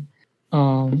unlikely,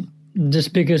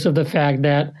 just because of the fact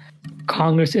that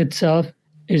Congress itself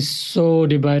is so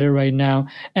divided right now,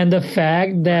 and the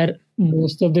fact that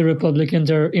most of the Republicans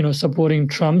are, supporting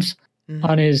Trump's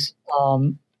on his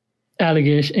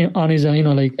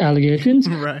allegations.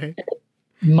 Right.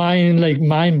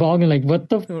 Mind-boggling. Like what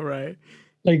the Right.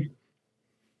 like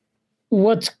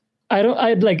what's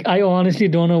I honestly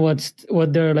don't know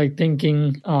what they're like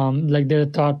thinking, like their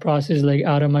thought process like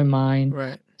out of my mind.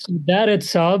 Right. So that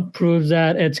itself proves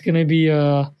that it's gonna be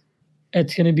a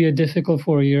difficult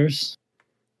 4 years.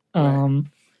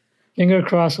 Finger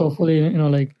crossed. Hopefully,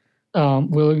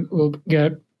 we'll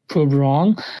get proved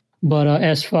wrong. But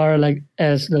as far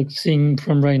as seeing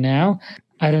from right now,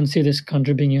 I don't see this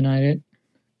country being united.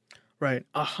 Right,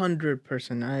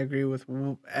 100%. I agree with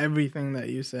everything that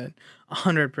you said.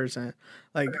 100%.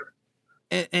 Like,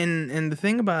 and the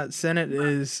thing about Senate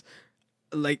is,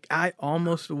 like, I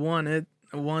almost won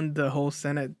the whole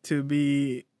Senate to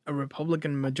be a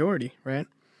Republican majority, right?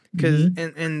 Because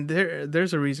and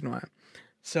there's a reason why.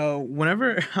 So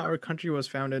whenever our country was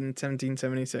founded in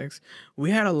 1776,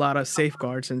 we had a lot of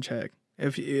safeguards in check.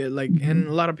 And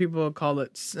a lot of people call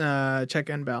it check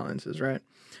and balances, right?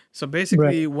 So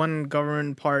basically, one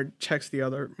government part checks the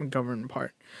other government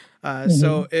part.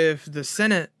 So if the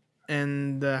Senate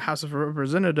and the House of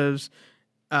Representatives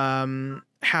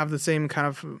have the same kind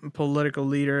of political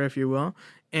leader, if you will,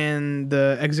 and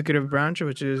the executive branch,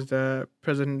 which is the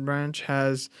president branch,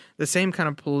 has the same kind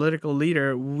of political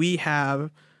leader, we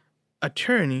have a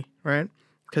tyranny, right?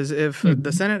 Because if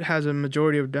the Senate has a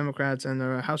majority of Democrats and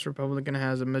the House Republican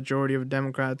has a majority of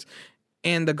Democrats,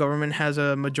 and the government has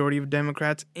a majority of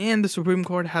Democrats, and the Supreme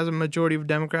Court has a majority of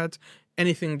Democrats,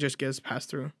 anything just gets passed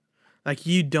through. Like,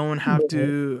 you don't have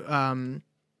to,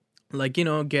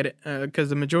 get it, because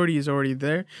the majority is already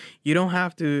there. You don't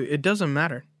have to, it doesn't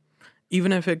matter.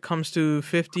 Even if it comes to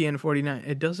 50 and 49,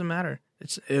 it doesn't matter.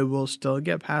 It will still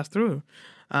get passed through.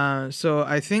 So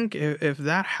I think if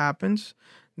that happens,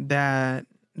 that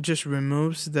just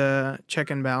removes the check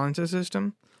and balances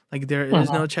system. Like, there is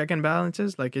no check and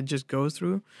balances. Like, it just goes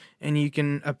through and you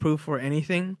can approve for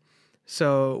anything.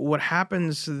 So what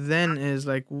happens then is,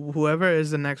 like, whoever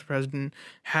is the next president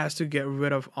has to get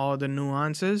rid of all the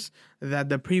nuances that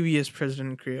the previous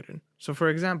president created. So, for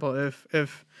example,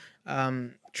 if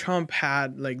Trump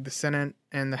had, like, the Senate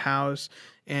and the House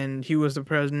and he was the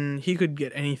president, he could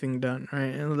get anything done,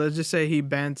 right? And let's just say he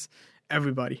bans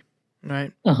everybody,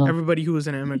 right? Everybody who was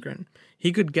an immigrant.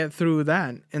 He could get through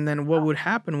that. And then what would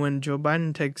happen when Joe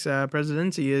Biden takes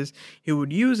presidency is he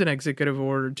would use an executive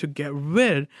order to get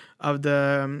rid of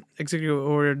the executive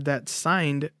order that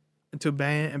signed to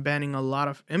banning a lot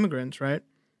of immigrants, right?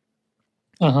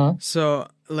 So,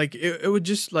 like, it would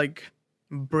just, like,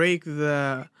 break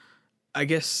the, I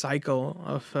guess, cycle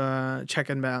of check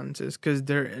and balances, because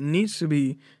there needs to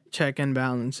be check and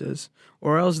balances,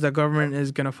 or else the government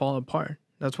is going to fall apart.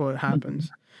 That's what happens.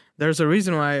 There's a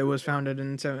reason why it was founded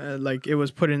it was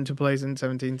put into place in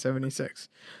 1776.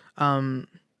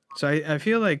 So I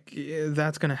feel like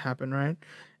that's gonna happen, right?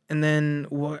 And then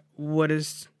what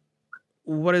is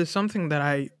something that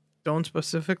I don't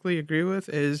specifically agree with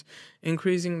is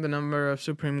increasing the number of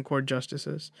Supreme Court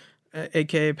justices,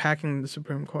 aka packing the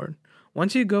Supreme Court.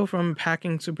 once you go from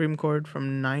packing Supreme Court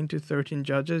from 9 to 13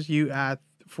 judges, you add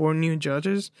 4 new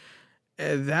judges.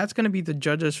 That's going to be the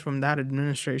judges from that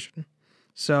administration.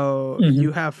 So you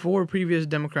Hmm. have 4 previous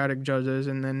Democratic judges,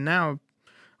 and then now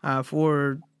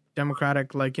 4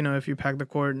 Democratic, like, if you pack the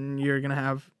court, and you're going to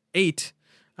have 8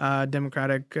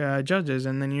 Democratic judges,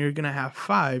 and then you're going to have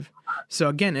 5. So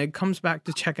again, it comes back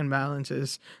to check and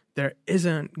balances. There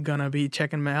isn't going to be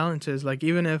check and balances. Like,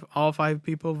 even if all 5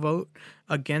 people vote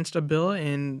against a bill,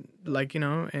 and, like,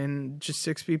 and just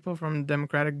 6 people from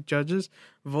Democratic judges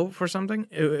vote for something,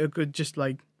 it could just,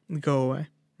 like, go away,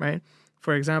 right?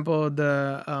 For example,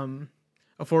 the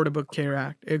Affordable Care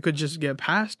Act, it could just get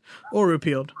passed or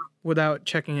repealed without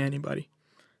checking anybody.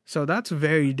 So that's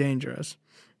very dangerous.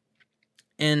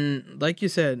 And like you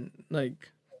said,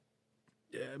 like,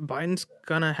 Biden's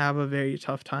gonna have a very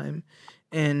tough time.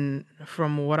 And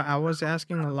from what I was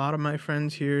asking a lot of my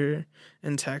friends here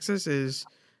in Texas, is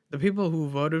the people who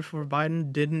voted for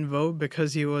Biden didn't vote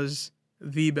because he was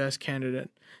the best candidate.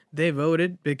 They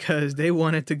voted because they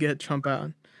wanted to get Trump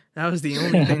out. That was the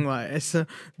only thing why. So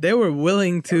they were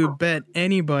willing to bet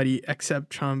anybody except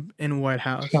Trump in White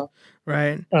House,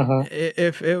 right? Uh-huh.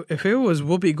 If it was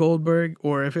Whoopi Goldberg,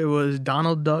 or if it was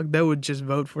Donald Duck, they would just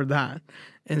vote for that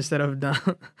instead of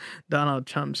Donald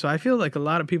Trump. So I feel like a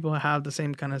lot of people have the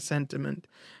same kind of sentiment.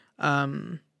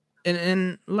 And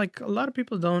like, a lot of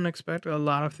people don't expect a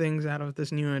lot of things out of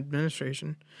this new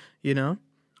administration, you know?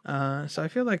 So I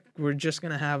feel like we're just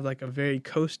gonna have like a very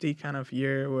coasty kind of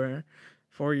year where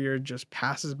 4 year just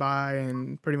passes by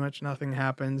and pretty much nothing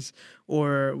happens,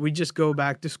 or we just go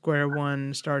back to square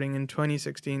one starting in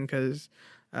 2016, because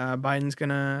Biden's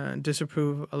gonna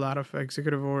disapprove a lot of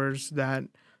executive orders that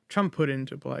Trump put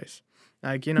into place.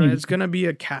 Like, it's gonna be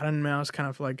a cat and mouse kind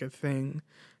of like a thing.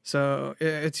 So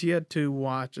it's yet to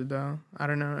watch, though. I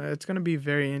don't know. It's gonna be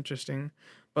very interesting.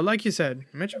 But like you said,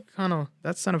 Mitch McConnell,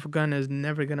 that son of a gun, is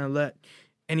never gonna let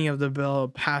any of the bill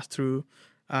pass through,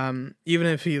 even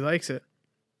if he likes it,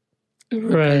 Right.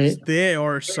 because they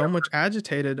are so much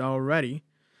agitated already.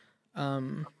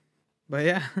 But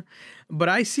yeah, but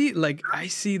I see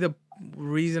the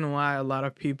reason why a lot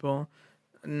of people,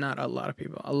 not a lot of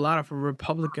people, a lot of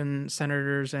Republican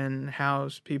senators and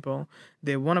House people,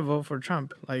 they want to vote for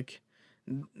Trump. Like,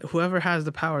 whoever has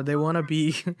the power, they want to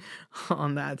be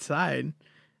on that side.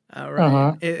 Right?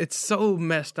 Uh-huh. It's so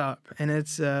messed up, and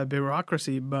it's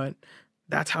bureaucracy, but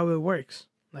that's how it works.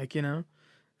 Like,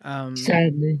 um,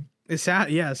 Sadly. it's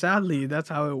sad. Yeah, sadly, that's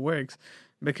how it works,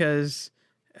 because,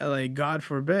 like, God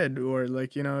forbid, or,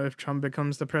 like, if Trump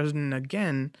becomes the president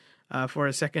again for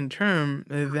a second term,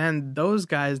 then those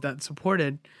guys that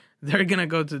supported, they're gonna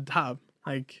go to the top.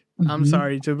 Like, I'm Hmm.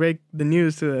 sorry to break the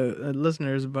news to the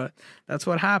listeners, but that's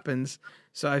what happens.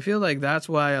 So I feel like that's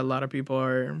why a lot of people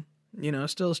are,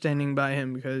 still standing by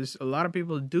him, because a lot of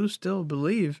people do still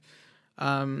believe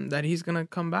that he's gonna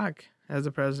come back as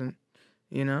a president.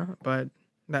 But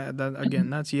that again,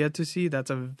 that's yet to see. That's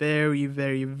a very,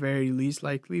 very, very least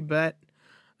likely bet.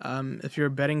 If you're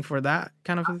betting for that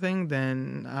kind of a thing,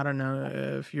 then I don't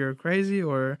know if you're crazy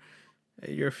or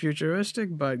you're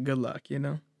futuristic, but good luck.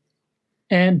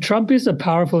 And Trump is a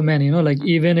powerful man, like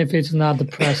even if it's not the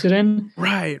president,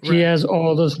 Right, he right. has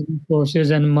all those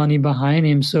resources and money behind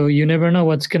him. So you never know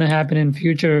what's going to happen in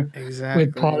future with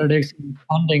Exactly. politics and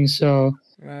funding. So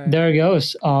Right. there it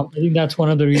goes. I think that's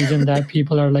one of the reasons that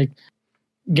people are like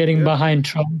getting Yep. behind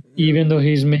Trump, Yep. even though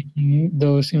he's making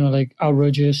those, like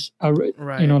outrageous,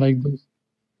 Right. like those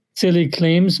silly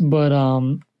claims. But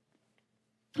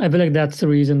I feel like that's the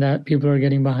reason that people are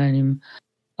getting behind him.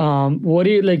 What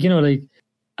do you like? Like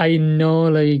I know,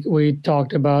 like we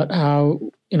talked about how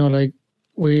like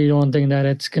we don't think that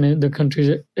the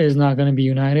country is not gonna be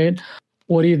united.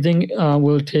 What do you think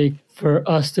will take for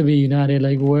us to be united?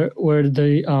 Like where does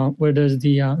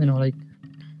the like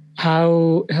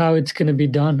how it's gonna be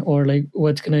done, or like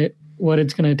what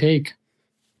it's gonna take?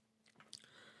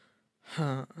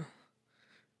 Huh.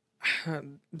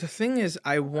 The thing is,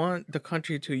 I want the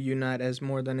country to unite as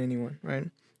more than anyone,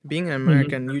 right? Being an Hmm.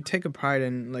 American, you take a pride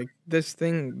in, like, this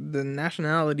thing. The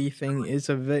nationality thing is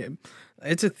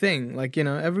it's a thing. Like,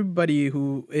 everybody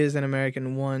who is an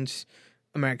American wants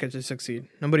America to succeed.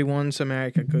 Nobody wants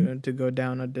America to go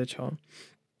down a ditch hole.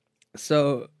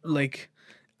 So, like,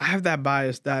 I have that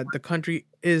bias that the country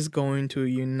is going to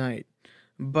unite,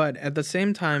 but at the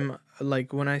same time,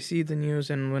 like, when I see the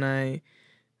news, and when I,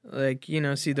 like,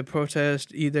 see the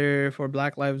protest either for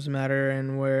Black Lives Matter,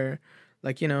 and where,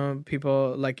 like,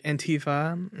 people like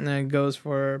Antifa goes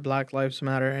for Black Lives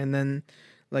Matter, and then,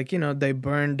 like, they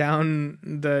burn down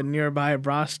the nearby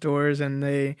bra stores and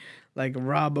they like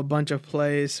rob a bunch of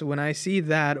places. When I see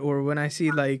that, or when I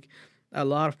see like a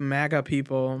lot of MAGA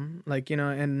people, like,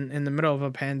 in the middle of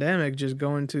a pandemic, just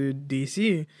going to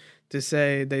DC to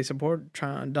say they support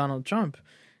Donald Trump,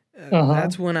 Uh-huh.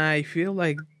 that's when I feel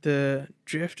like the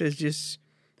drift is just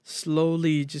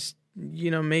slowly just,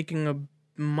 making a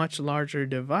much larger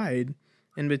divide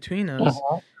in between us.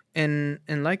 Uh-huh. And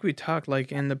like we talked,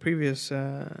 like in the previous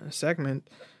segment,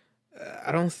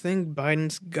 I don't think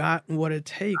Biden's got what it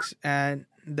takes at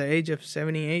the age of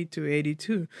 78 to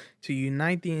 82 to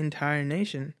unite the entire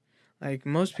nation. Like,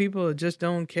 most people just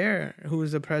don't care who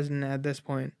is the president at this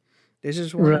point. They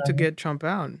just wanted to Right. get Trump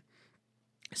out.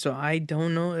 So I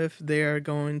don't know if they are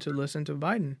going to listen to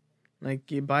Biden. Like,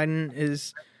 Biden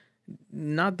is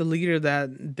not the leader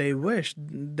that they wished.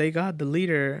 They got the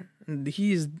leader.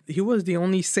 He was the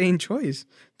only sane choice,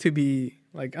 to be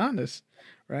like honest,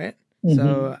 right? Mm-hmm.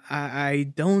 So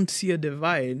I don't see a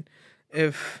divide.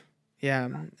 If yeah,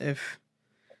 if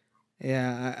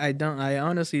yeah, I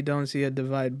honestly don't see a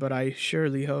divide, but I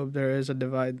surely hope there is a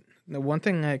divide. The one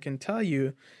thing I can tell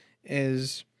you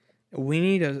is we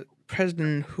need a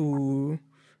president who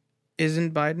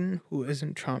isn't Biden, who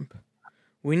isn't Trump.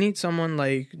 We need someone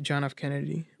like John F.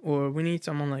 Kennedy, or we need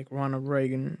someone like Ronald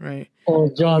Reagan, right? Or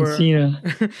John Or Cena.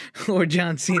 or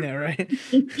John Cena, right?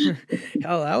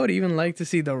 Hell, I would even like to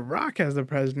see The Rock as the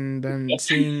president than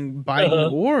seeing Biden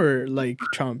Uh-huh. or like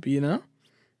Trump,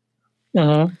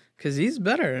 Uh-huh. because he's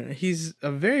better. He's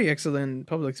a very excellent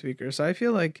public speaker. So I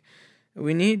feel like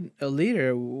we need a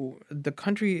leader. The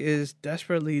country is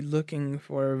desperately looking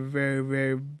for a very,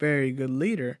 very, very good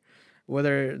leader.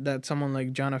 Whether that's someone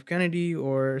like John F. Kennedy,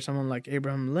 or someone like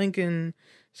Abraham Lincoln,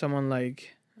 someone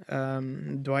like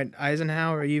Dwight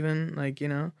Eisenhower, even, like,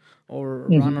 or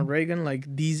Ronald Mm-hmm. Reagan, like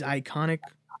these iconic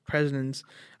presidents.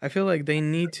 I feel like they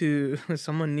need to,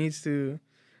 someone needs to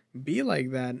be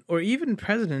like that, or even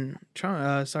President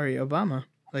Trump. Sorry, Obama.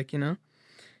 Like, had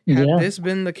Yeah. this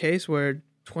been the case where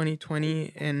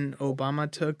 2020 and Obama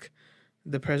took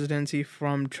the presidency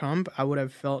from Trump, I would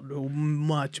have felt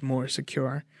much more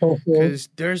secure. Okay. Because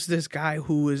there's this guy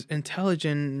who is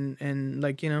intelligent and,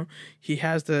 like, he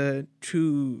has the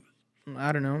true,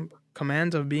 I don't know,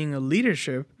 commands of being a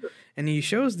leadership, and he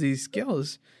shows these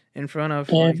skills in front of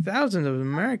like And thousands of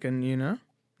American,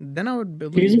 then I would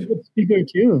he's a believe. good speaker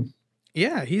too.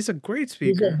 Yeah, he's a great He's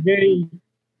a speaker. very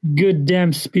good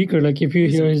damn speaker. Like if you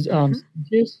He's hear his mhm,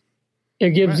 speeches,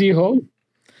 it gives right. you hope.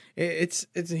 It's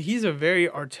he's a very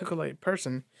articulate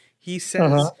person. He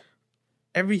Uh-huh. says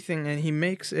everything and he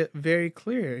makes it very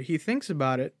clear. He thinks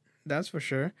about it, that's for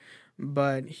sure,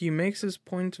 but he makes his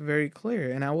points very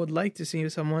clear. And I would like to see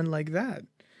someone like that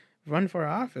run for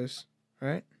office,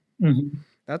 right? Hmm.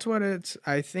 That's what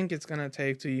I think it's gonna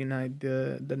take to unite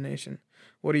the nation.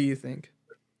 What do you think?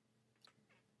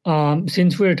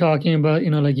 Since we're talking about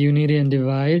like unity and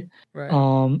divide, Right,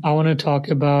 I want to talk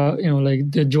about like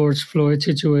the George Floyd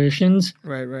situations.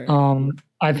 right, right.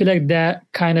 I feel like that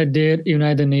kind of did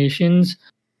unite the nations.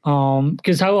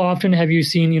 Because how often have you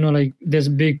seen like this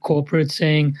big corporate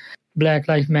saying Black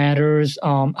Lives Matters?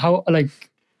 How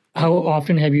Well,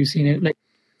 often have you seen it? Like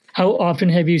how often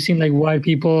have you seen like white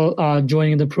people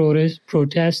joining the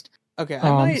protest, okay, I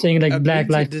might saying like agree Black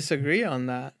to Lives? disagree on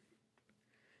that.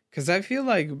 Because I feel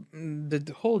like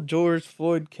the whole George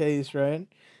Floyd case, right?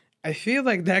 I feel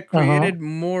like that Uh huh. created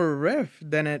more rift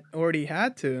than it already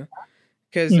had to.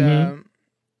 Because Mm-hmm.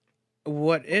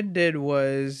 what it did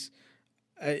was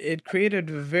it created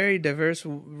a very diverse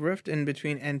rift in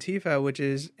between Antifa, which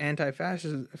is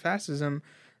anti-fascism.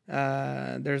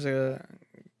 There's a,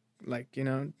 like,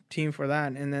 team for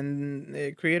that, and then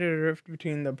it created a rift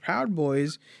between the Proud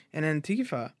Boys and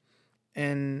Antifa,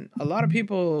 and a lot of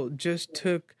people just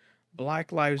took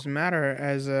Black Lives Matter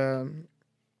as a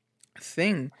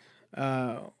thing,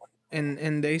 uh,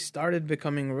 and they started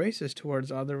becoming racist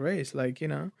towards other race. Like,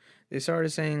 they started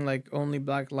saying like only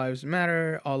Black Lives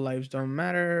Matter, all lives don't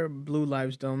matter, blue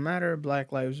lives don't matter,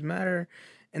 Black Lives Matter,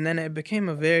 and then it became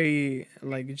a very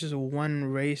like just one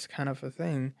race kind of a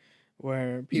thing,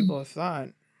 where people thought,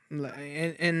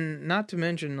 and not to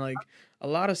mention like a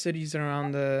lot of cities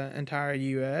around the entire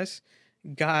U.S.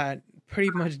 got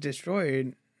pretty much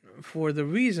destroyed for the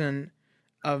reason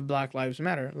of Black Lives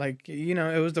Matter. Like,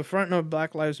 it was the front of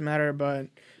Black Lives Matter, but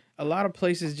a lot of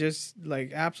places just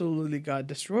like absolutely got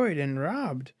destroyed and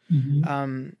robbed. Mm-hmm.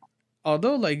 Um,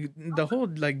 Although like the whole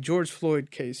like George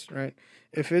Floyd case, right?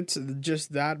 If it's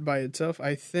just that by itself,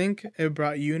 I think it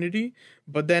brought unity.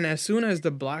 But then as soon as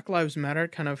the Black Lives Matter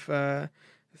kind of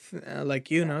like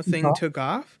thing took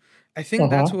off, I think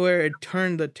that's Uh-huh. where it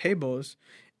turned the tables.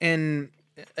 And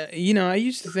I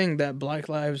used to think that Black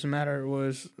Lives Matter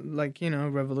was like,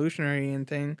 revolutionary and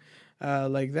thing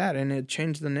like that, and it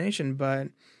changed the nation. But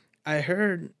I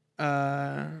heard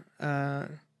uh,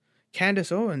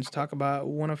 Candace Owens talk about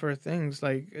one of her things.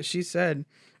 Like, she said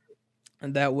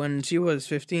that when she was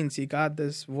 15, she got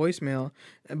this voicemail.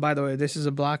 And by the way, this is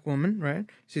a black woman, right?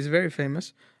 She's very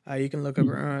famous. You can look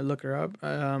her up.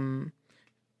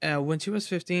 When she was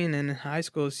 15 in high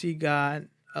school, she got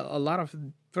a lot of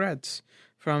threats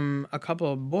from a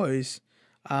couple of boys.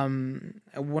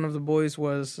 One of the boys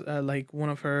was like one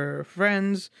of her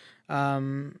friends,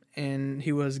 and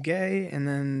he was gay. And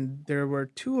then there were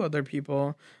two other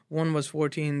people. One was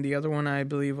 14, the other one, I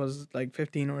believe, was like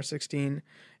 15 or 16.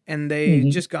 And they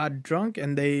Mm-hmm. just got drunk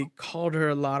and they called her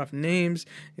a lot of names.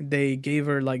 They gave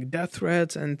her like death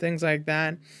threats and things like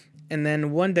that. And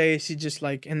then one day she just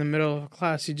like in the middle of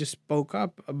class, she just spoke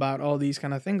up about all these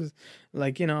kind of things,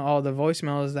 like, all the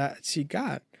voicemails that she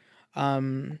got.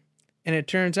 Um, and it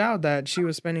turns out that she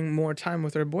was spending more time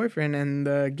with her boyfriend, and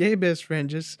the gay best friend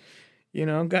just,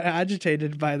 got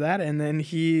agitated by that. And then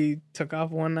he took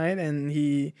off one night and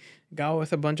he got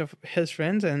with a bunch of his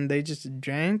friends and they just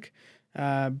drank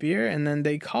beer, and then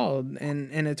they called.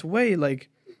 And it's way like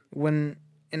when,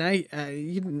 and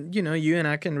you and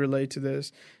I can relate to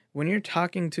this. When you're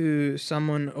talking to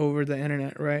someone over the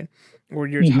internet, right? Or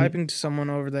you're Mm-hmm. typing to someone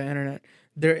over the internet,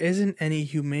 there isn't any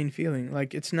humane feeling.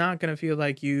 Like, it's not going to feel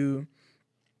like you.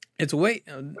 It's way.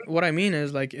 What I mean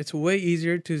is, like, it's way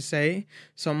easier to say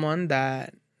someone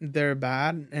that they're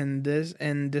bad and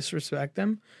disrespect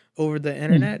them over the Mm-hmm.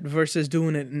 internet versus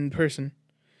doing it in person.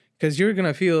 Because you're going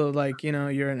to feel like,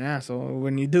 you're an asshole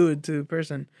when you do it to a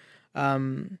person.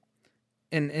 Um,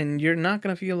 and you're not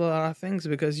going to feel a lot of things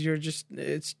because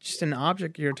it's just an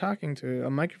object you're talking to, a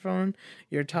microphone,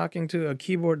 you're talking to a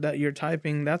keyboard that you're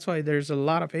typing. That's why there's a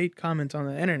lot of hate comments on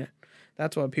the internet.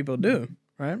 That's what people do,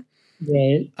 right?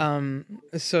 Right.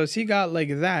 So she got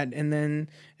like that, and then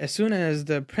as soon as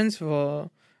the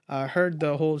principal heard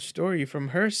the whole story from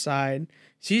her side,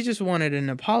 she just wanted an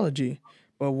apology.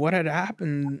 But what had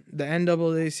happened? The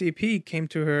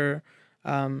NAACP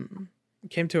um,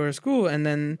 came to her school, and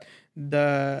then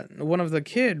the one of the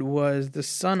kid was the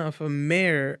son of a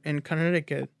mayor in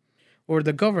Connecticut, or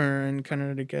the governor in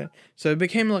Connecticut. So it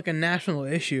became like a national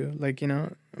issue, like,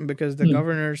 because the Mm.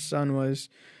 governor's son was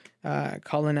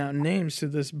calling out names to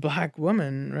this black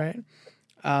woman, right?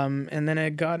 And then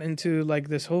it got into like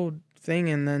this whole thing,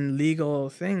 and then legal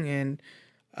thing, and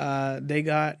they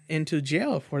got into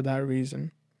jail for that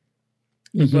reason.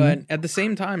 Mm-hmm. But at the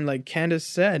same time, like Candace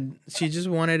said, she just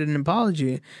wanted an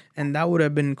apology, and that would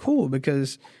have been cool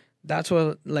because that's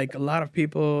what like a lot of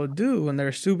people do when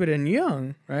they're stupid and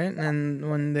young, right? And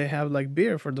when they have like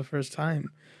beer for the first time.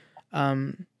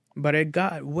 But it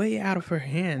got way out of her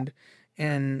hand,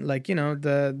 and like,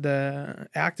 the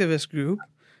activist group,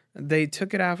 they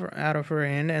took it out of her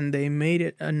hand and they made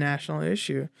it a national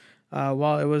issue,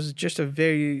 while it was just a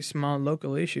very small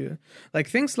local issue. Like,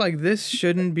 things like this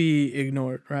shouldn't be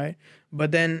ignored, right?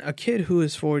 But then a kid who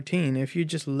is 14, if you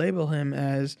just label him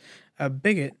as a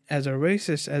bigot, as a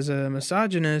racist, as a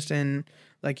misogynist, and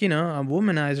like, a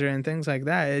womanizer and things like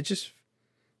that, it just,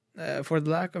 for the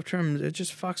lack of terms, it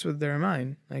just fucks with their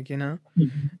mind. Like,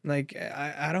 Mm-hmm. like,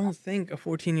 I don't think a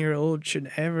 14-year-old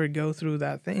should ever go through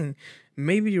that thing.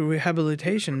 Maybe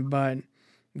rehabilitation, but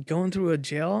going through a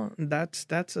jail, that's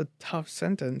a tough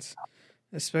sentence,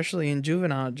 especially in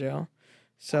juvenile jail.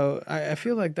 So I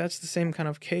feel like that's the same kind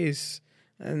of case.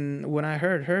 And when I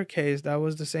heard her case, that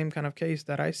was the same kind of case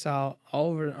that I saw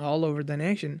all over the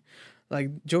nation.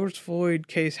 Like, George Floyd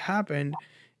case happened,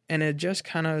 and it just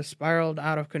kind of spiraled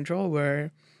out of control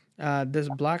where this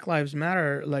Black Lives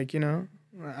Matter, like,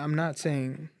 I'm not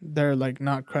saying they're like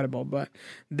not credible, but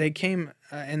they came,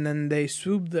 and then they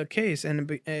swooped the case, and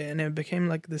it became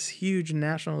like this huge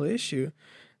national issue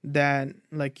that,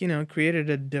 like, created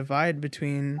a divide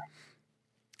between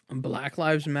Black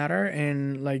Lives Matter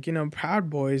and, like, Proud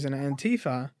Boys and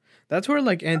Antifa. That's where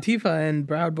like Antifa and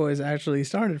Proud Boys actually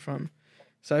started from.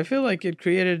 So I feel like it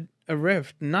created a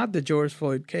rift. Not the George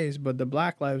Floyd case, but the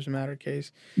Black Lives Matter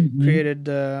case Mm-hmm. created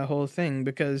the whole thing,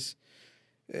 because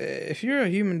if you're a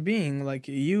human being, like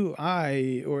you,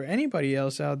 I, or anybody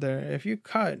else out there, if you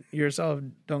cut yourself,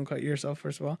 don't cut yourself,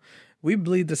 first of all. We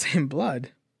bleed the same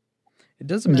blood. It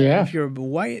doesn't matter Yeah. if you're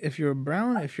white, if you're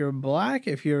brown, if you're black,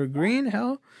 if you're green,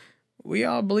 hell, we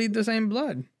all bleed the same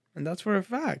blood. And that's for a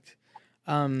fact.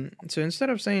 So instead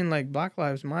of saying like Black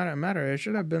Lives Matter, it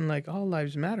should have been like All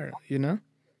Lives Matter, in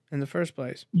the first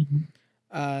place.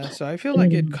 Mm-hmm. So I feel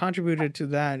like it And contributed to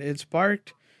that. It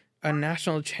sparked a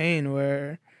national chain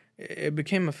where it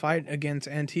became a fight against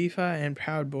Antifa and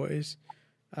Proud Boys.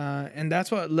 And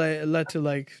that's what led to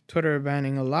like Twitter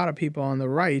banning a lot of people on the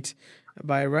right.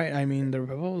 By right, I mean the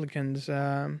Republicans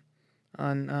on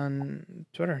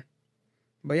Twitter.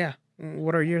 But yeah,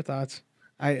 what are your thoughts?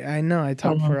 I know I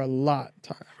talked for Um, a lot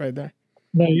right there.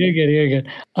 no, you're good. You're good.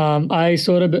 I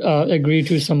sort of agree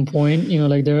to some point.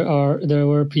 Like there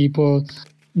were people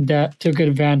that took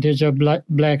advantage of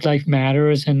Black Lives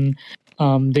Matters, and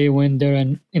they went there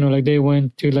and like they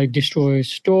went to like destroy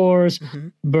stores, Hmm.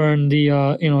 burn the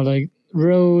like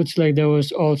roads. Like there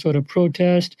was all sort of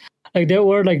protest. Like there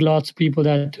were like lots of people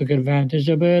that took advantage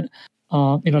of it.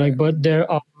 Like Right. but there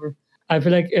are. I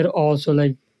feel like it also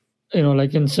like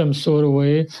like in some sort of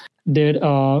way did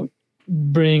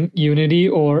bring unity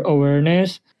or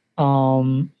awareness.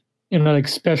 Like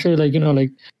especially like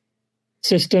like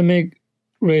systemic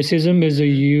racism is a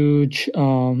huge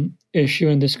issue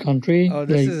in this country. Oh,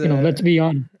 this Like is let's a be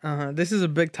honest. this is a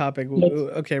big topic. Let's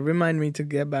Okay, remind me to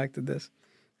get back to this.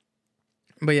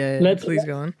 But yeah, let's please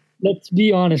go on. let's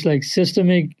be honest. Like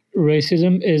systemic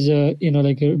racism is a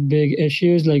like a big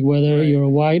issue. It's like whether Right. you're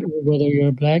white or whether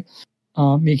you're black,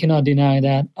 you cannot deny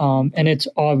that. And it's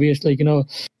obvious. Like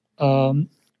um,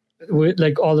 with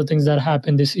like all the things that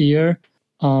happened this year.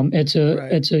 Right. It's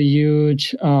a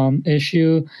huge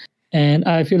issue, and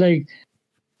I feel like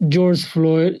George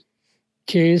Floyd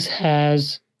case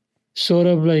has sort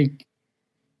of like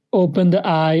opened the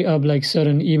eye of like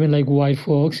certain even like white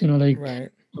folks. Like Right.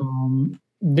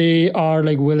 they are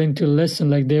like willing to listen.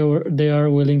 Like they are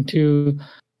willing to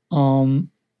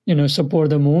support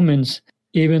the movements,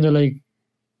 even though like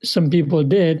some people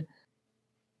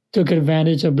took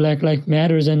advantage of Black Lives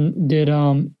Matters and did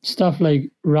stuff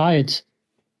like riots,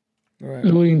 Right.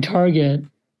 looting Target,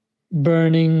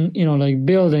 burning like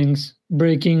buildings,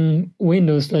 breaking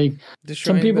windows. Like some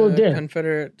Destroying people the did.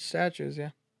 Confederate statues.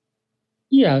 Yeah.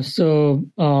 Yeah. So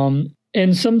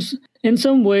in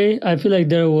some way, I feel like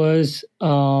there was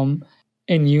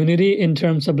in unity in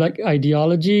terms of like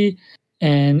ideology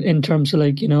and in terms of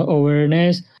like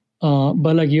awareness.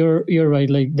 But like you're right.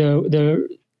 Like there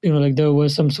like there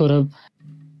was some sort of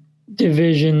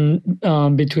division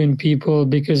between people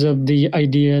because of the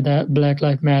idea that Black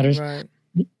Lives Matters. Right.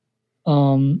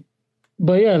 Um,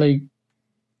 but yeah, like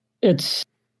it's.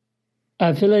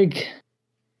 I feel like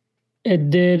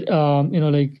it did.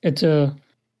 Like it's a.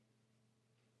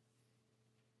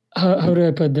 How do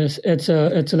I put this? It's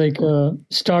like a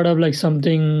start of like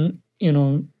something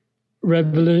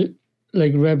rebel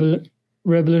like rebel.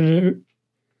 Revolutionary.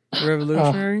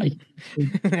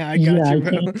 I got Yeah, you, I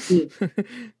bro. can't.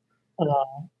 Uh,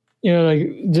 like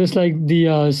just like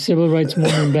the civil rights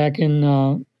movement back in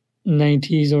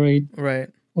 90s or Right.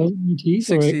 was it 90s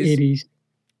or 60s. 80s,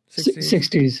 60s.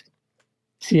 60s.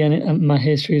 See, and my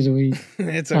history is weak.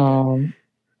 It's okay. Um,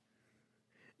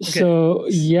 Okay. so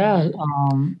yeah,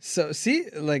 So see,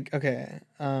 like, okay,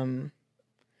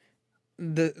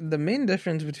 the main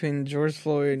difference between George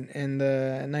Floyd and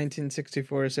the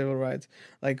 1964 civil rights,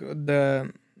 like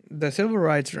the Civil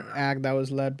Rights Act that was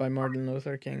led by Martin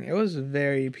Luther King, it was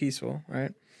very peaceful,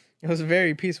 right? It was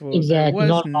very peaceful. There exactly. was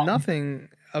Not nothing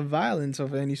of violence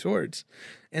of any sorts,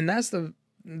 and that's the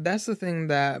thing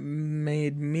that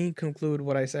made me conclude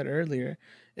what I said earlier,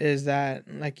 is that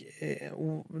like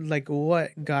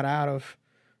what got out of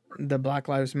the Black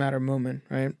Lives Matter movement,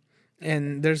 right?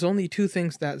 And there's only two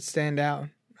things that stand out.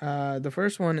 The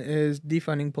first one is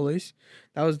defunding police.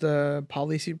 That was the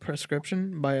policy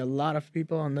prescription by a lot of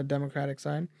people on the Democratic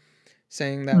side,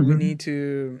 saying that we mhm. need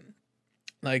to,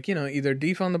 like, either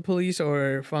defund the police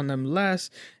or fund them less,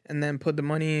 and then put the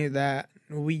money that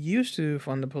we used to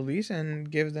fund the police and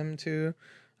give them to,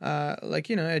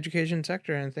 education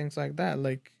sector and things like that,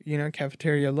 like,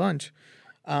 cafeteria lunch.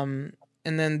 Um,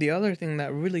 and then the other thing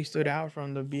that really stood out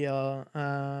from the BLM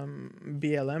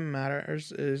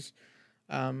matters is,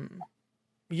 um,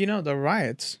 the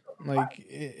riots. Like,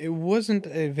 it wasn't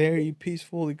a very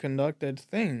peacefully conducted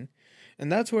thing.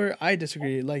 And that's where I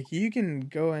disagree. Like, you can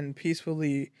go and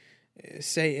peacefully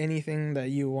say anything that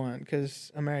you want,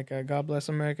 because America, God bless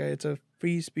America, it's a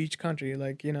free speech country.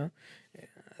 Like,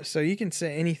 so you can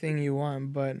say anything you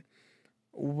want, but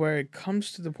where it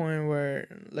comes to the point where,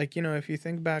 like, if you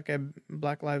think back at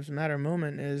Black Lives Matter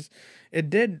moment, is it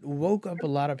did woke up a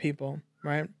lot of people,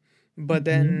 right? But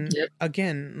then Yep.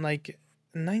 again, like,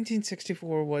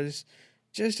 1964 was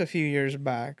just a few years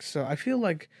back, so I feel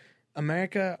like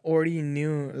America already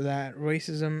knew that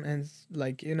racism, and,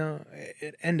 like,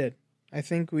 it ended. I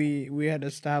think we had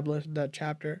established that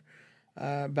chapter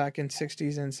back in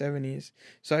 60s and 70s.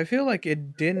 So I feel like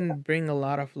it didn't bring a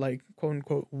lot of, like, quote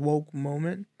unquote woke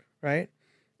moment, right?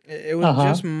 It was Uh-huh.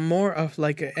 just more of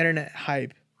like an internet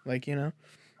hype, like,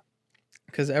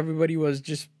 because everybody was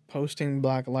just posting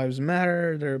Black Lives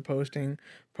Matter. They're posting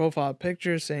profile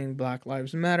pictures saying Black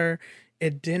Lives Matter.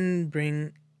 It didn't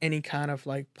bring any kind of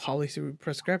like policy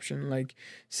prescription, like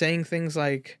saying things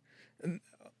like,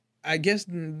 I guess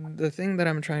the thing that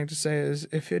I'm trying to say is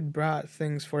if it brought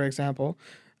things, for example,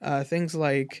 things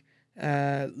like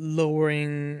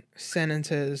lowering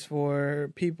sentences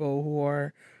for people who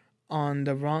are on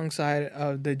the wrong side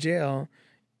of the jail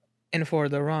and for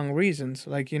the wrong reasons.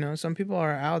 Like, some people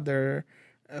are out there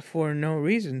for no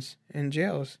reasons in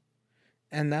jails.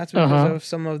 And that's because Uh-huh. of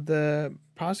some of the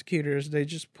prosecutors. They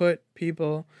just put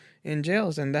people in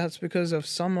jails. And that's because of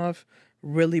some of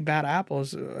really bad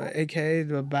apples, aka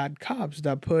the bad cops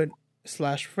that put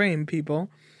slash frame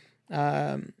people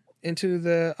into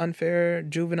the unfair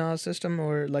juvenile system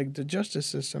or like the justice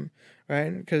system, right?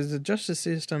 Because the justice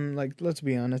system, like, let's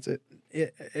be honest,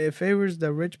 it favors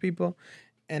the rich people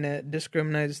and it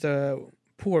discriminates the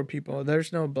poor people.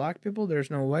 There's no black people, there's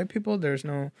no white people, there's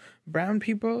no brown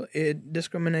people. It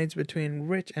discriminates between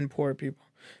rich and poor people.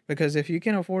 Because if you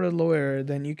can afford a lawyer,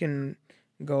 then you can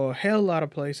go a hell lot of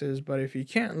places. But if you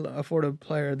can't afford a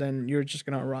player, then you're just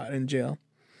gonna rot in jail.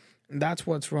 That's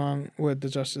what's wrong with the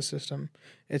justice system.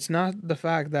 It's not the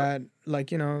fact that,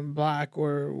 like, black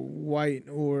or white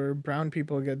or brown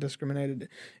people get discriminated.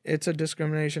 It's a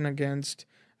discrimination against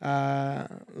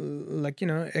like,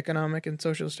 economic and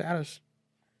social status.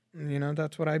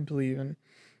 That's what I believe in.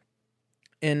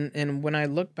 And when I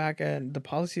look back at the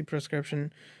policy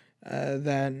prescription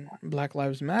that Black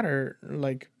Lives Matter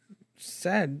like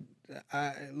said,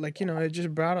 like, it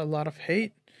just brought a lot of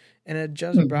hate, and it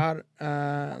just Mhm. brought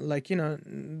like,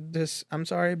 this. I'm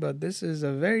sorry, but this is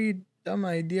a very dumb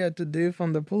idea to do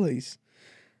from the police.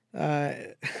 Uh,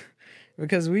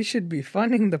 because we should be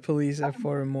funding the police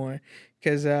for more.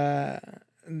 Because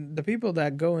the people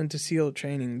that go into SEAL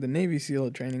training, the Navy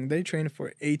SEAL training, they train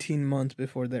for 18 months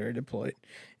before they're deployed.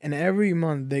 And every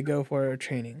month they go for a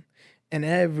training. And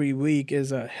every week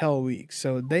is a hell week.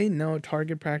 So they know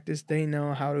target practice. They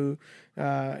know how to,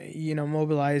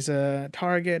 mobilize a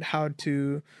target, how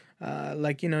to,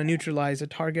 like, neutralize a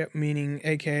target, meaning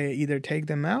AKA either take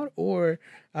them out or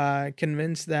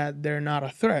convince that they're not a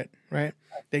threat, right?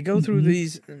 They go through Mhm.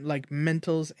 these like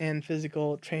mentals and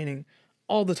physical training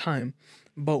all the time.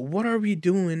 But what are we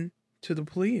doing to the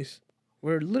police?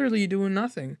 We're literally doing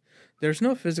nothing. There's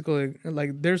no physical,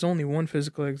 like, there's only one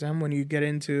physical exam when you get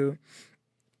into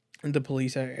the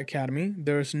police academy.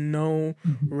 There's no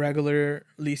Mhm.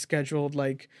 regularly scheduled,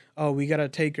 like, oh, we gotta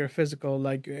take your physical,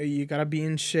 like, you gotta be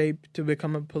in shape to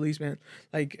become a policeman.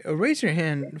 Like, raise your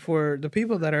hand for the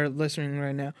people that are listening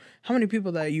right now. How many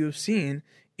people that you've seen,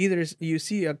 either you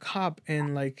see a cop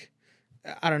in, like,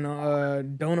 I don't know, a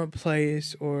donut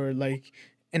place or like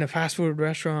in a fast food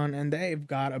restaurant, and they've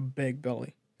got a big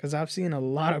belly. Because I've seen a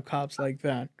lot of cops like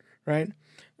that, right?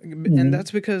 And Mhm.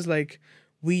 that's because, like,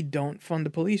 we don't fund the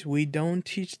police. We don't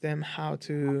teach them how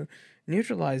to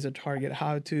neutralize a target,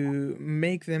 how to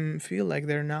make them feel like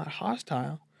they're not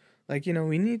hostile. Like,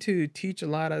 we need to teach a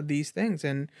lot of these things,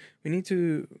 and we need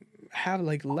to have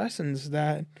like lessons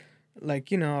that,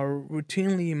 like, are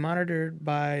routinely monitored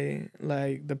by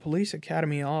like the police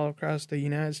academy all across the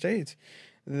United States,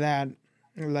 that,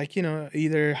 like,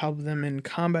 either help them in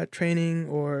combat training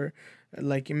or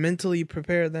like mentally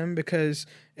prepare them. Because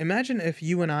imagine if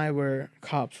you and I were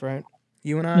cops, right?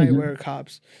 You and I Mhm. were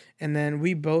cops, and then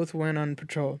we both went on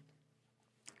patrol,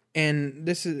 and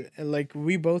this is like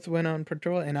we both went on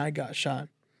patrol and I got shot,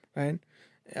 right?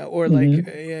 Or like,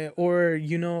 Mhm. or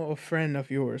a friend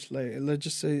of yours, like, let's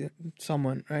just say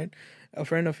someone, right? A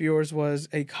friend of yours was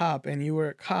a cop and you were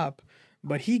a cop,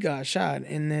 but he got shot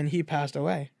and then he passed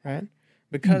away, right?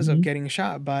 Because of Mhm. getting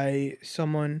shot by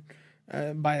someone,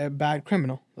 by a bad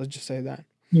criminal, let's just say that.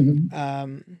 Mhm.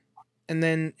 um and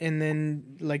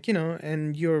then like,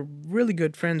 and you're really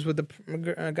good friends with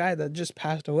a guy that just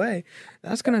passed away.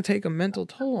 That's gonna take a mental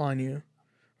toll on you,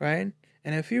 right?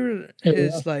 And if you're It will.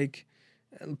 his like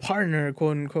partner,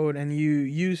 quote unquote, and you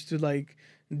used to like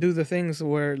do the things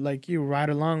where like you ride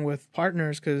along with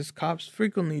partners, because cops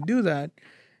frequently do that,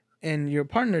 and your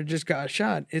partner just got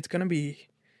shot, it's gonna be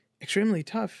extremely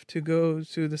tough to go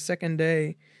to the second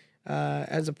day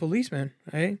as a policeman,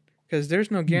 right? Because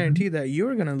there's no Mhm. guarantee that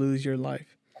you're gonna lose your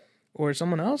life, or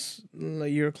someone else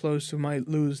like you're close to might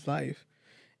lose life.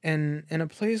 And in a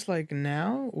place like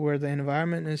now where the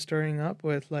environment is stirring up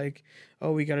with like,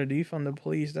 oh, we got to defund the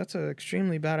police, that's an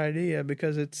extremely bad idea,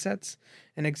 because it sets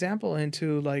an example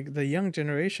into like the young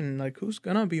generation, like who's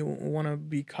gonna want to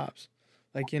be cops.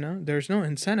 Like, there's no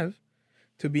incentive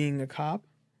to being a cop.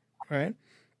 right?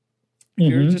 If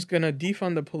you're Mm-hmm. just gonna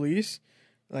defund the police,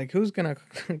 like who's gonna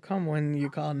come when you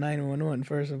call 911?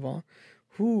 First of all,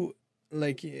 who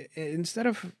like instead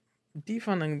of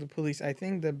defunding the police, I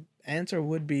think the answer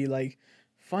would be like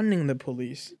funding the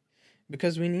police,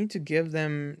 because we need to give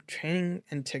them training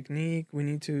and technique. We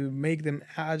need to make them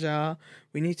agile.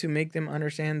 We need to make them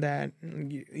understand that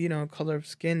color of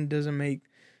skin doesn't make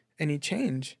any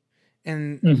change.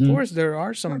 And of Mm-hmm. course, there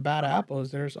are some bad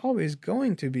apples. There's always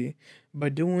going to be.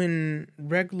 But doing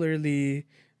regularly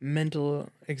mental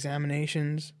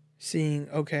examinations, seeing,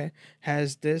 okay,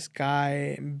 has this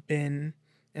guy been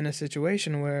in a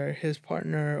situation where his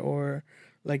partner or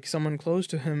like someone close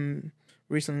to him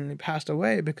recently passed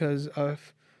away because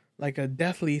of like a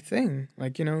deathly thing?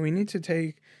 Like, we need to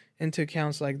take into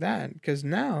accounts like that, because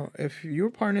now if your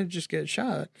partner just gets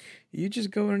shot, you just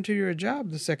go into your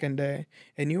job the second day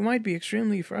and you might be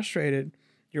extremely frustrated.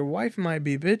 Your wife might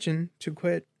be bitching to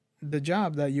quit the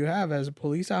job that you have as a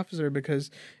police officer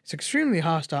because it's extremely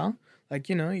hostile. Like,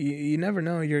 you never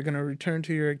know you're gonna return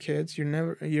to your kids. You're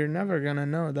never gonna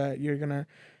know that you're gonna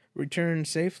return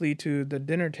safely to the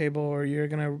dinner table, or you're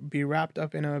gonna be wrapped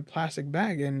up in a plastic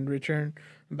bag and return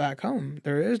back home.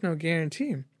 There is no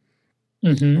guarantee,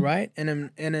 Mm-hmm. right?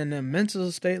 And in a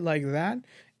mental state like that,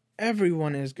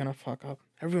 everyone is gonna fuck up.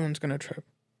 Everyone's gonna trip,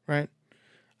 right?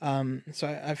 So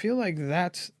I feel like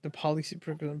that's the policy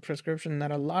prescription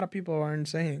that a lot of people aren't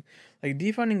saying. Like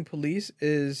defunding police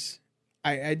is,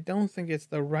 I don't think it's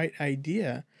the right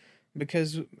idea,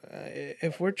 because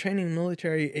if we're training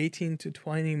military 18 to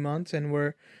 20 months and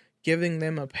we're giving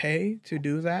them a pay to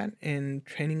do that and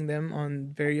training them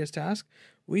on various tasks,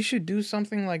 we should do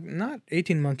something like not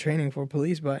 18-month training for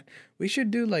police, but we should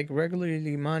do like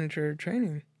regularly monitored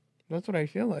training. That's what I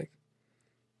feel like.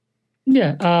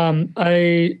 Yeah,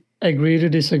 I agree to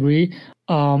disagree.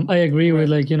 I agree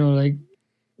with Right. like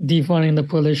defunding the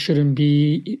police shouldn't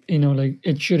be, like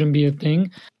it shouldn't be a thing.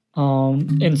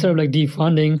 Instead of like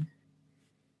defunding,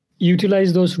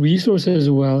 utilize those resources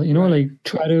well. Right. Like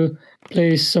try to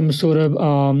place some sort of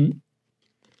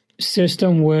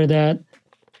system where that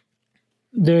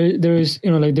there is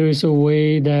like there is a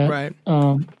way that Right.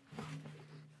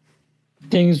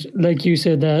 things like you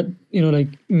said that like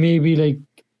maybe like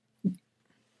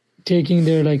taking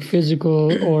their like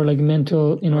physical or like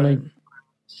mental Right. like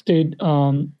state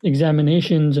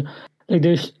examinations, like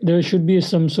there should be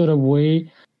some sort of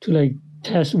way to like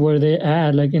test where they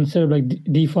at, like instead of like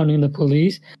defunding the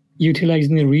police,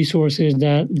 utilizing the resources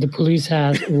that the police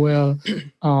has well.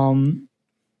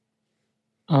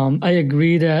 I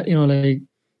agree that like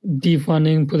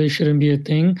defunding police shouldn't be a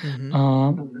thing.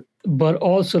 But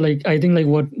also like I think like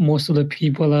what most of the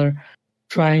people are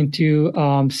trying to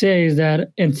say is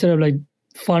that instead of like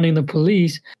funding the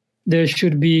police, there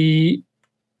should be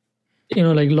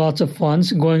like lots of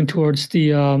funds going towards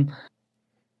the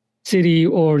city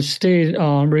or state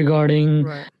regarding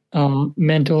Right.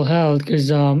 mental health,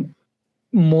 because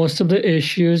most of the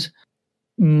issues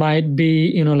might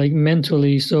be like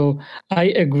mentally. So I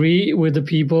agree with the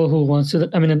people who wants to.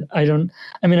 I mean,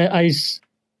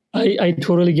 I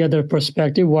totally get their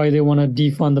perspective why they want to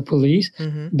defund the police,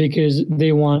 because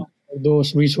they want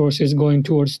those resources going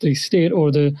towards the state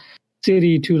or the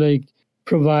city to like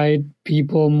provide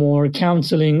people more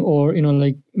counseling or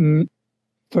like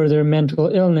for their mental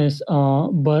illness.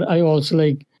 But I also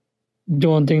like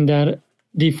don't think that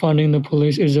defunding the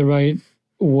police is the right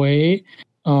way.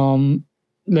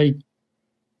 Like,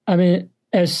 I mean,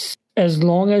 as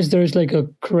long as there's like a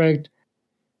correct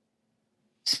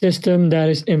system that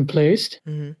is in place,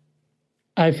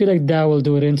 I feel like that will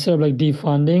do it. Instead of like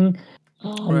defunding,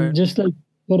 Right. just like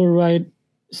put a right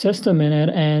system in it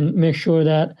and make sure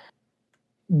that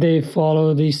they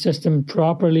follow the system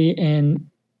properly, and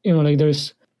like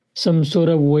there's some sort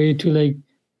of way to like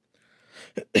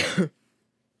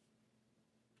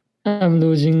I'm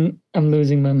losing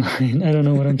my mind. I don't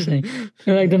know what I'm saying.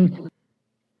 Like then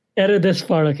edit this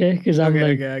part, okay? Because I'm Okay.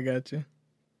 like Okay. I got you.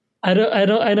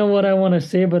 I know what I want to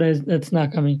say, but it's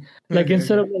not coming. Like Okay.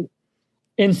 instead Okay. of like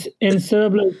instead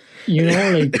of like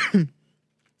like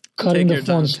cutting Take the your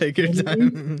time. fonts Take your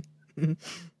totally, time.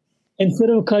 instead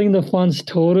of cutting the fonts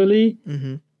totally,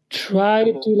 try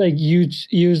to like use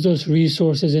those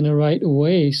resources in the right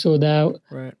way, so that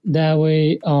Right. that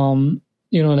way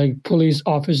like police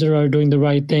officers are doing the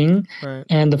right thing, Right.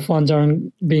 and the funds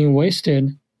aren't being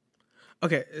wasted.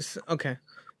 Okay. Okay.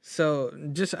 So,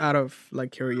 just out of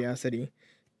like curiosity,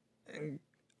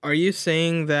 are you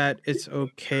saying that it's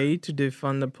okay to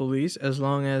defund the police as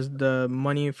long as the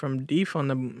money from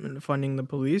funding the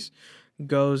police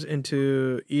goes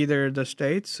into either the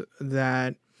states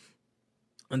that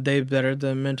they better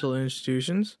the mental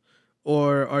institutions?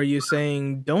 Or are you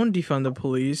saying don't defund the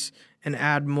police and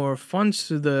add more funds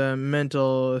to the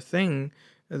mental thing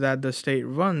that the state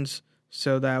runs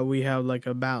so that we have like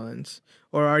a balance?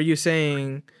 Or are you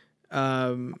saying,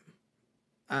 um,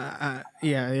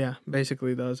 yeah,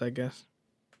 basically those, I guess.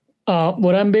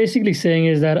 What I'm basically saying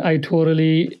is that I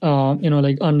totally,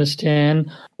 like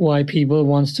understand why people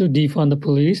wants to defund the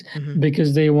police Mm-hmm.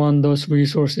 because they want those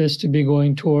resources to be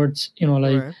going towards,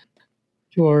 like Right.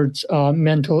 towards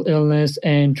mental illness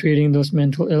and treating those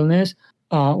mental illness,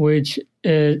 which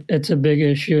it's a big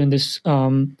issue in this,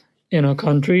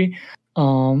 country.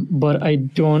 But I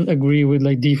don't agree with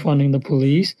like defunding the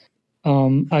police.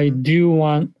 I do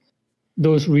want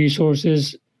those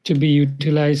resources to be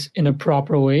utilized in a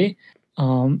proper way.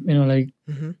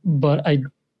 Mm-hmm. But I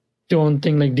don't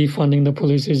think like defunding the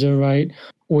police is the right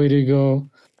way to go.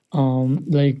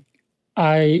 Like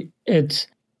I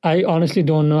honestly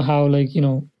don't know how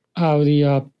how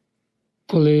the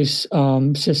police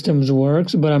systems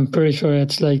works, but I'm pretty sure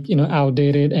it's like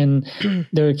outdated, and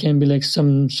there can be like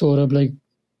some sort of like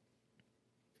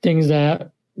things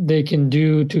that they can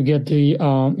do to get the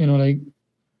like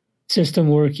system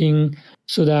working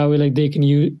so that way like they can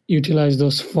utilize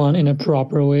those funds in a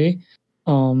proper way,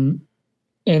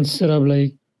 instead of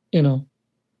like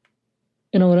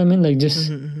what I mean, like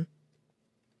just Mm-hmm.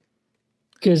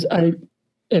 because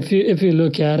if you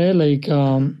look at it like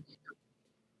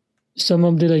some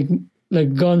of the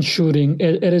like gun shooting,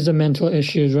 it is a mental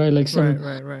issues, right? Like some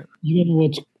Right. you don't know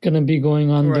what's gonna be going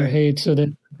on their Right. head, so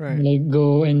that Right. like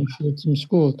go and shoot some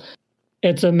school.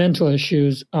 It's a mental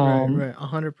issues. Right.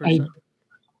 100%.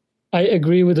 I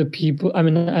agree with the people. I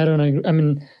mean, I don't agree. I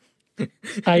mean,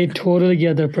 I totally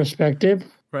get their perspective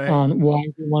Right. on why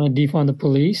they want to defund the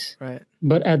police, Right.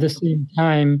 but at the same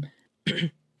time,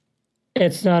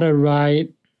 it's not a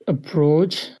right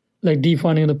approach. Like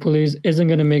defunding the police isn't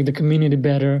going to make the community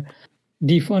better.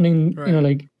 Defunding, Right.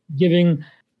 like giving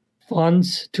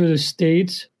funds to the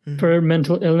states Mhm. for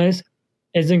mental illness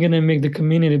isn't going to make the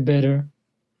community better.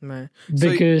 Right.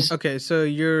 Because okay, so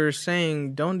you're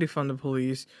saying don't defund the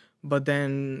police, but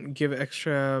then give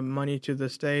extra money to the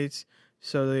states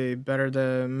so they better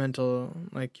the mental,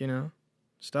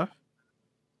 stuff.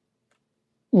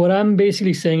 what I'm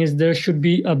basically saying is there should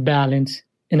be a balance,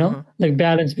 Uh-huh. like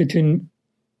balance between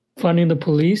funding the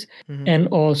police Mhm. and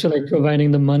also like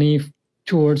providing the money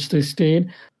towards the state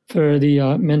for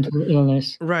the mental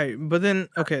illness. Right, but then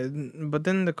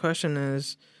the question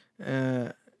is,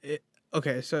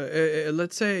 okay, so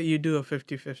let's say you do a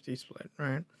 50-50 split,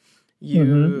 right?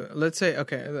 Let's say,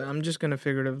 okay, I'm just gonna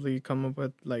figuratively come up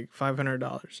with like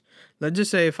 $500. Let's just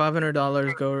say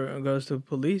 $500 goes to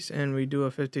police, and we do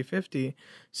a 50-50.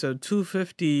 So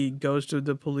 250 goes to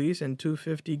the police, and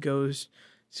 250 goes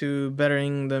to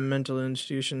bettering the mental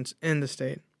institutions in the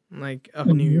state, like of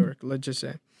New York. Let's just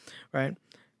say, right?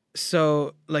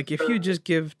 So like if you just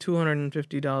give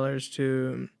 $250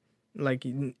 to like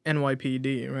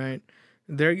NYPD, right?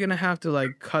 They're gonna have to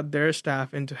like cut their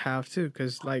staff into half too,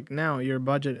 because like now your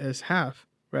budget is half,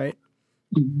 right?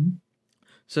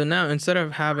 So now instead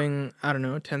of having, I don't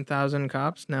know, 10,000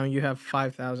 cops, now you have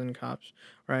 5,000 cops,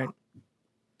 right?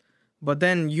 But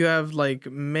then you have like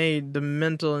made the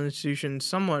mental institution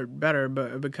somewhat better,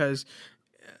 but because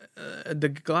the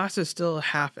glass is still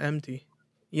half empty.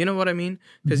 You know what I mean?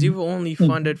 Because you've only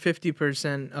funded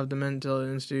 50% of the mental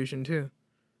institution too.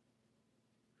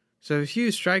 So if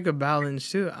you strike a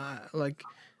balance too,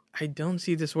 I don't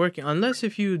see this working unless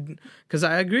if you, because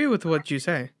I agree with what you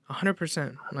say,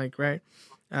 100%. Like, right?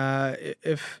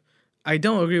 If I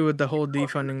don't agree with the whole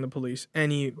defunding the police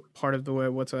any part of the way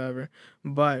whatsoever,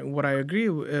 but what I agree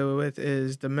with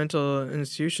is the mental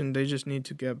institution. They just need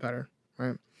to get better,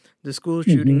 right? The school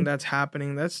shooting that's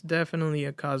happening, that's definitely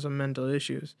a cause of mental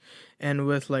issues. And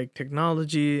with like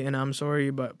technology, and I'm sorry,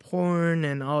 but porn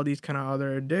and all these kind of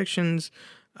other addictions,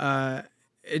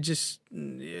 it just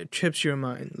it trips your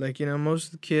mind. Like,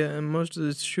 most of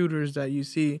the shooters that you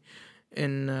see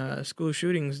in school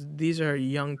shootings, these are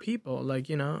young people,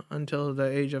 like, until the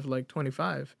age of like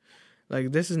 25.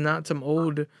 Like, this is not some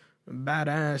old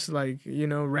badass, like,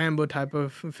 Rambo type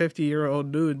of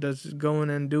 50-year-old dude that's going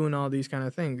and doing all these kind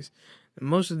of things.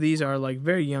 Most of these are like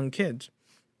very young kids.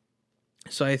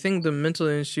 So I think the mental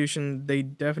institution, they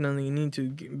definitely need to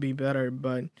be better.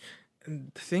 But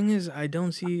the thing is, I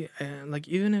don't see, like,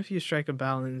 even if you strike a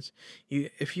balance,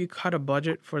 if you cut a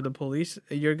budget for the police,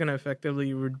 you're gonna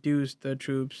effectively reduce the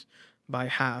troops by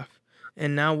half.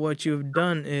 And now what you've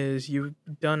done is you've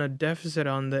done a deficit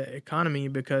on the economy,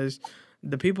 because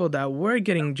the people that were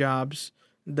getting jobs,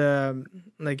 the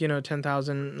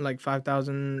 10,000, like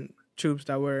 5,000 troops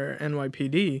that were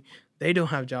NYPD, they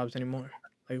don't have jobs anymore.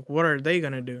 Like, what are they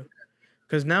gonna do?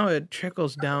 Because now it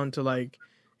trickles down to like,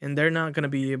 and they're not gonna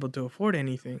be able to afford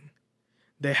anything.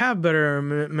 They have better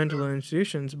mental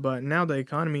institutions, but now the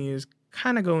economy is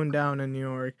kind of going down in New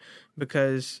York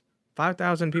because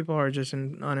 5,000 people are just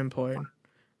unemployed,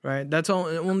 right? That's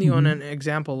only on Hmm. an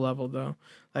example level, though.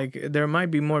 Like, there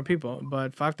might be more people,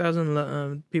 but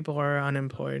 5,000 people are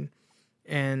unemployed.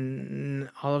 And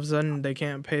all of a sudden, they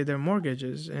can't pay their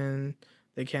mortgages and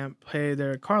they can't pay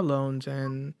their car loans.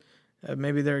 And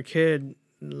maybe their kid,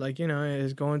 like,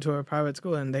 is going to a private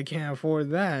school and they can't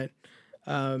afford that.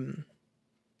 Um,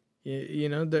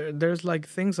 there's like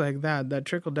things like that that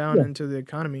trickle down Yeah. into the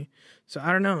economy. So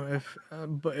I don't know if,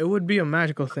 but it would be a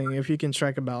magical thing if you can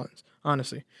strike a balance.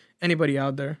 Honestly, anybody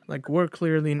out there, like, we're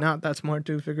clearly not that smart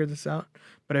to figure this out.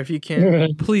 But if you can,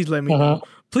 Right. please let me Uh-huh. know.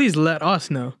 Please let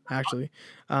us know. Actually,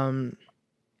 um,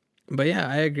 but yeah,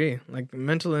 I agree. Like,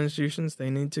 mental institutions, they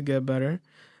need to get better.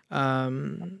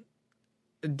 Um,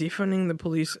 Defunding the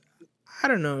police, I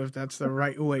don't know if that's the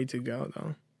right way to go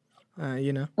though.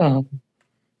 Uh-huh.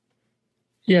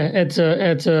 Yeah, it's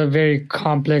a very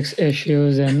complex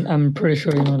issues, and I'm pretty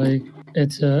sure like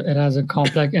it has a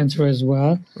complex answer as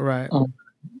well. Right. Um,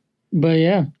 but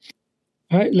yeah,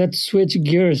 all right, let's switch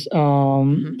gears.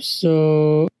 Mm-hmm.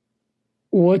 So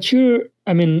what's your?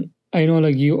 I mean, I know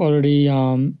like you already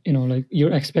like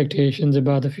your expectations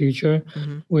about the future,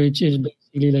 Mm-hmm. which is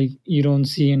basically like you don't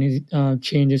see any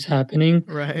changes happening.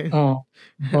 Right. Uh,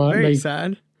 but Very like,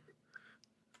 sad.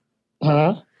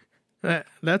 huh?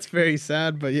 That's very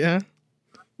sad, but yeah.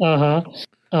 Uh-huh.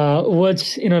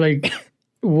 What's like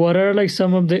what are like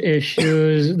some of the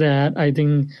issues that I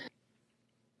think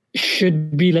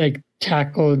should be like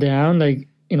tackled down? Like,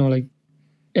 like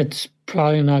it's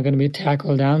probably not going to be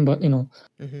tackled down, but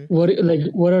Mm-hmm.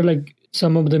 what are like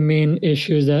some of the main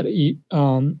issues that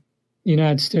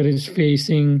United States is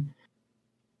facing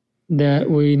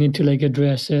that we need to like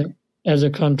address it as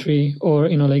a country, or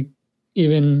like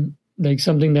even like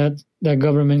something that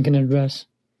government can address?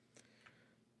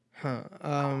 Huh.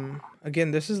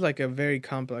 Again, this is like a very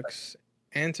complex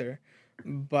answer,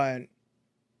 but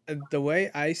the way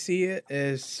I see it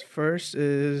is, first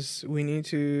is we need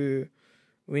to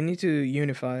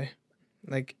unify,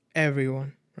 like,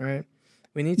 everyone, right?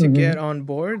 We need to get Mm-hmm. on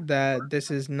board that this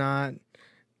is not,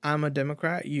 I'm a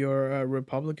Democrat, you're a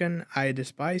Republican, I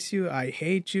despise you, I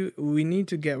hate you. We need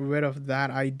to get rid of that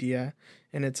idea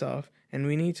in itself. And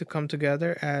we need to come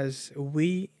together as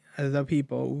we, the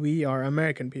people, we are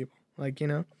American people. Like,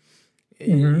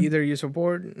 Mm-hmm. either you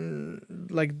support,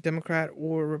 like, Democrat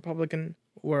or Republican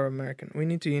or American. We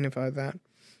need to unify that.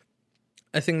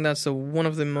 I think that's one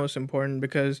of the most important,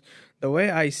 because the way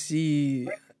I see,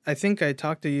 I think I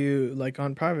talked to you like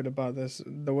on private about this.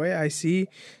 The way I see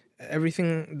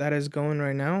everything that is going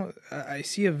right now, I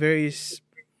see a very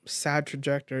sad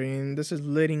trajectory, and this is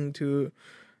leading to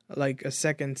like a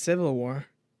second civil war.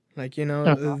 Like,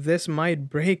 Uh-huh. this might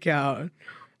break out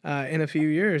in a few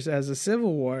years as a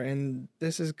civil war, and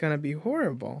this is gonna be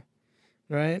horrible,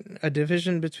 right? A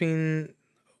division between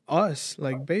us,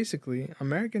 like, basically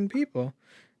American people.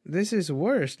 This is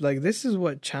worse. Like, this is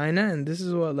what China, and this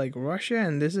is what, like, Russia,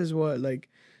 and this is what, like,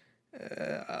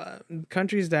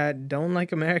 countries that don't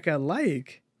like America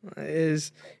like,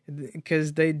 is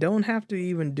because they don't have to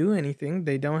even do anything.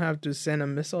 They don't have to send a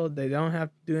missile. They don't have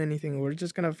to do anything. We're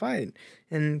just gonna fight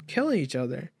and kill each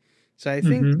other. So I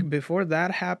think Mm-hmm. before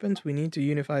that happens, we need to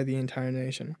unify the entire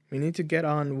nation. We need to get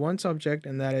on one subject,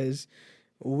 and that is,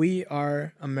 we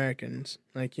are Americans.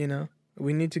 Like,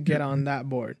 we need to get on that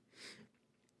board.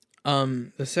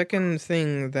 The second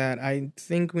thing that I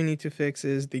think we need to fix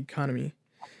is the economy.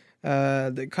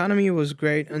 The economy was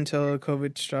great until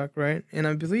COVID struck, right? And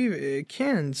I believe it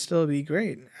can still be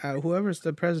great. Whoever's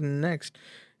the president next,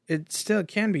 it still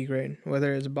can be great.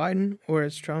 Whether it's Biden or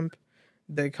it's Trump,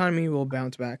 the economy will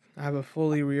bounce back. I have a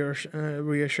fully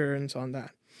reassurance on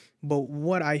that. But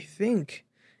what I think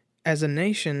as a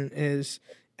nation is,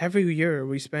 every year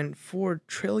we spend $4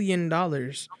 trillion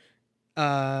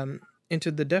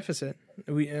into the deficit.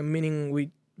 Meaning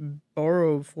we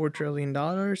borrow $4 trillion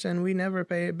and we never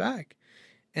pay it back,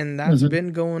 and that's Mm-hmm.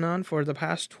 been going on for the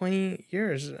past 20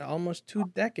 years, almost 2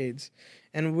 decades,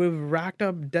 and we've racked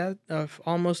up debt of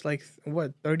almost, like,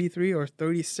 what, 33 or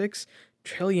 36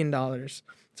 trillion dollars.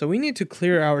 So we need to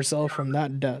clear ourselves from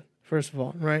that debt, first of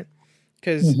all, right?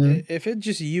 Because Mm-hmm. if it's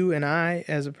just you and I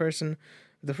as a person,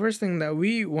 the first thing that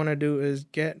we want to do is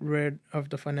get rid of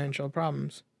the financial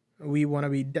problems. We want to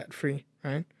be debt free,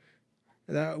 right?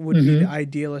 That would be the Mm-hmm.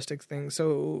 idealistic thing.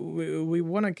 So we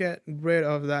want to get rid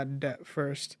of that debt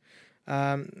first.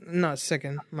 Not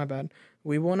second, my bad.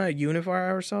 We want to unify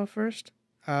ourselves first.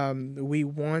 We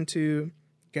want to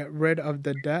get rid of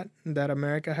the debt that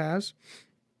America has.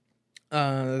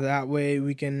 That way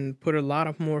we can put a lot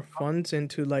of more funds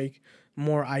into like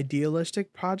more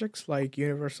idealistic projects like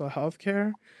universal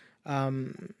healthcare.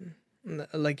 Um,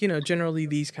 like, generally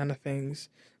these kind of things.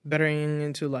 Bettering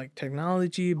into like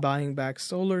technology, buying back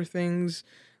solar things.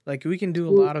 Like we can do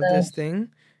a School lot of this debts. thing.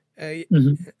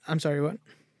 Mhm. I'm sorry, what?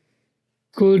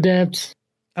 School debts.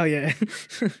 Oh yeah,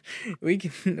 we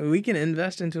can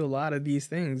invest into a lot of these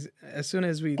things as soon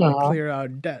as we like Uh-huh. clear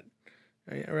out debt,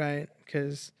 right?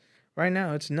 Because right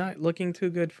now it's not looking too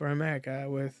good for America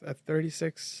with a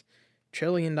 $36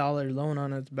 trillion loan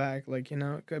on its back. Like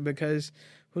because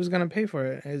who's gonna pay for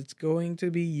it? It's going to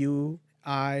be you,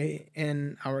 I,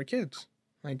 and our kids.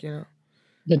 Like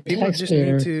The people just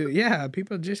need taxpayers. to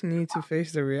people just need to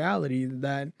face the reality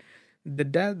that the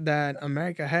debt that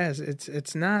America has,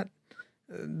 it's not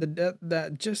the debt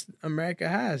that just America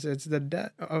has. It's the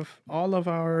debt of all of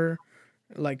our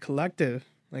like collective.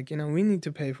 Like we need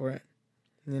to pay for it.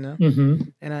 You know, Mm-hmm.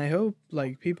 and I hope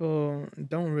like people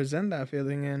don't resent that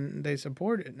feeling and they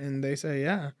support it and they say,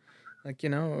 yeah, like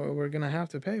we're gonna have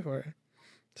to pay for it.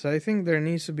 So I think there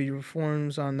needs to be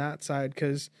reforms on that side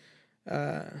because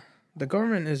uh, the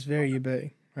government is very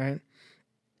big, right?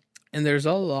 And there's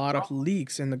a lot of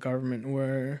leaks in the government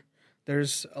where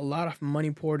there's a lot of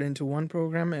money poured into one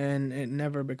program and it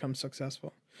never becomes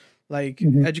successful. Like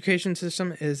Mm-hmm. education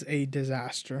system is a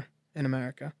disaster in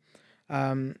America.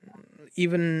 um,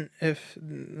 Even if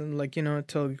like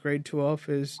till grade 12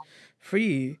 is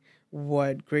free,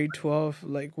 what grade 12,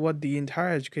 like what the entire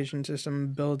education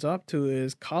system builds up to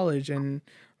is college and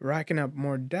racking up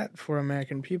more debt for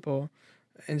American people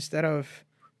instead of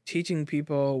teaching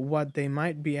people what they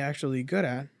might be actually good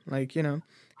at. Like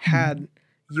had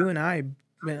you and I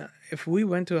if we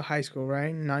went to a high school,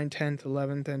 right, 9th, 10th,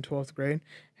 11th and 12th grade,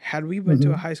 had we went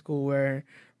to a Mm-hmm. high school where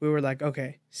we were like,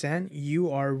 okay, San, you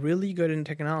are really good in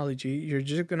technology. You're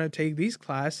just gonna take these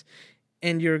class,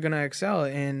 and you're gonna excel,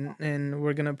 and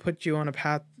we're gonna put you on a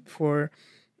path for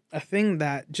a thing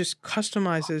that just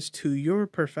customizes to your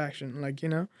perfection. Like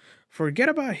forget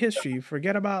about history,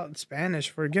 forget about Spanish,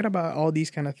 forget about all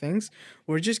these kind of things.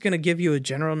 We're just gonna give you a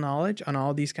general knowledge on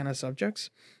all these kind of subjects,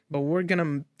 but we're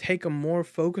gonna take a more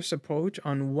focused approach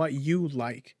on what you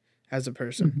like as a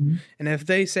person. Mm-hmm. And if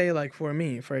they say, like, for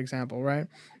me, for example, right,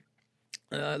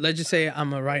 let's just say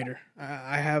I'm a writer.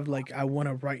 I have like I want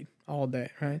to write all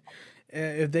day, right?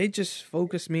 If they just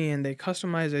focus me and they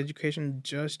customize education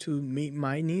just to meet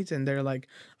my needs, and they're like,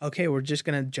 okay, we're just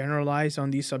gonna generalize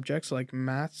on these subjects like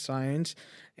math, science,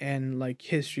 and like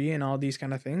history and all these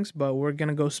kind of things, but we're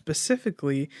gonna go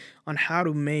specifically on how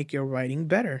to make your writing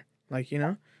better. Like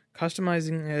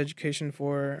customizing education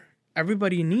for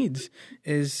everybody needs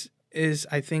is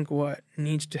I think what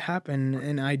needs to happen,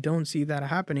 and I don't see that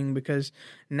happening because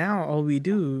now all we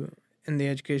do in the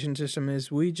education system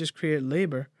is we just create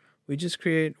labor, we just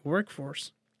create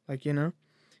workforce. Like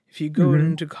if you go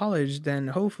Mm-hmm. into college, then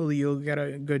hopefully you'll get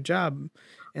a good job,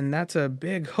 and that's a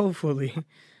big hopefully.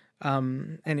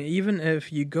 And even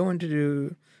if you go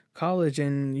into college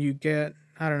and you get,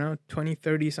 I don't know, 20,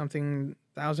 30 something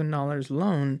 $1,000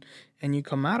 loan, and you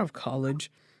come out of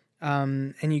college,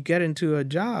 and you get into a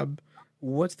job,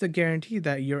 what's the guarantee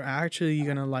that you're actually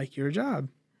gonna like your job?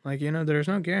 Like there's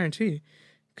no guarantee,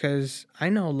 because I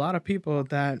know a lot of people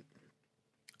that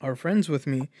are friends with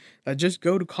me that just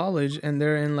go to college and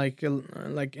they're in like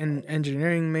in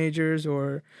engineering majors,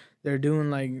 or they're doing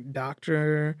like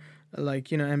doctor,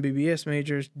 like MBBS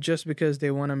majors just because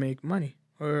they want to make money,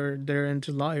 or they're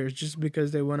into lawyers just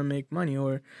because they want to make money,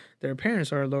 or their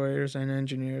parents are lawyers and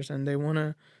engineers and they want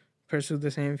to pursue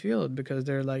the same field because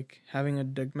they're like having a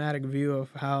dogmatic view of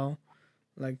how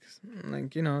like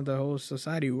the whole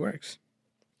society works.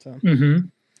 So Mm-hmm.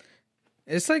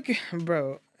 it's like,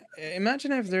 bro,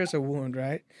 imagine if there's a wound,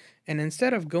 right? And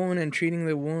instead of going and treating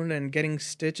the wound and getting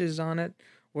stitches on it,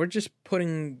 we're just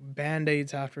putting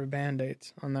band-aids after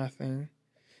band-aids on that thing.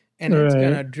 And it's Right.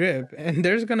 gonna drip. And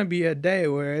there's gonna be a day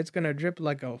where it's gonna drip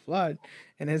like a flood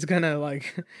and it's gonna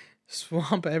like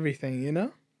swamp everything, you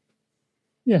know?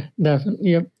 Yeah,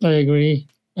 definitely. Yep, I agree.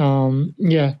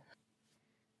 Yeah,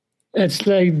 it's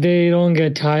like they don't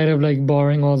get tired of like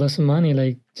borrowing all this money.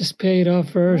 Like, just pay it off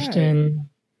first. Right. And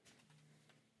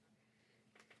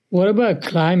what about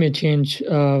climate change?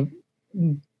 I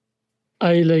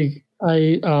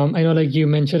know like you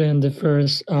mentioned in the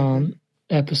first Mm-hmm.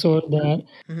 episode that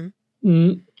Mm-hmm.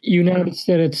 United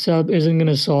States itself isn't going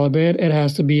to solve it. It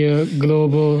has to be a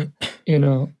global, you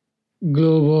know,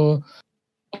 global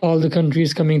all the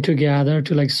countries coming together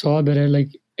to like solve it. Like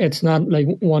it's not like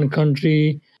one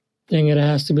country thing. It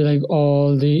has to be like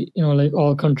all the like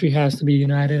all country has to be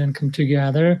united and come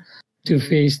together to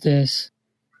face this.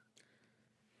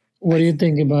 What do you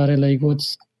think about it? Like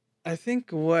what's I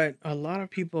think what a lot of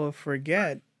people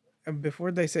forget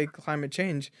before they say climate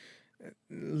change,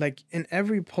 like in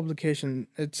every publication,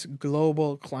 it's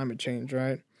global climate change,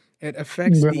 right? It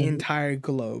affects the right? entire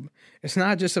globe. It's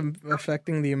not just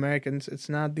affecting the Americans. It's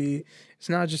not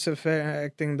just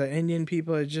affecting the Indian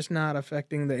people. It's just not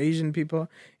affecting the Asian people.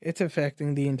 It's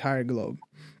affecting the entire globe.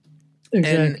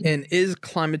 Exactly. And is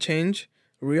climate change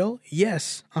real?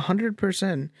 Yes,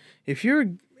 100%. If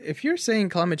you're saying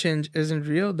climate change isn't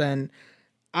real, then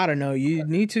I don't know. You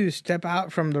need to step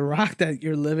out from the rock that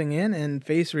you're living in and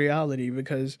face reality,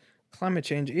 because climate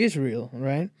change is real,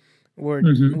 right?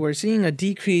 Mm-hmm. We're seeing a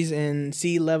decrease in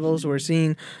sea levels. We're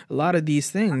seeing a lot of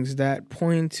these things that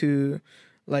point to,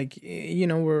 like,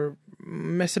 we're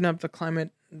messing up the climate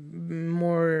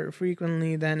more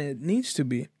frequently than it needs to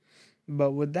be.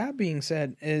 But with that being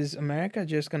said, is America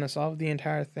just going to solve the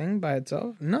entire thing by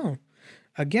itself? No.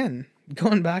 Again,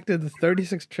 going back to the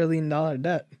 $36 trillion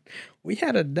debt, we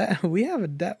had a debt. We have a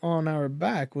debt on our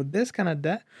back. With this kind of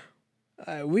debt,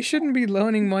 we shouldn't be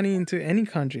loaning money into any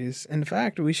countries. In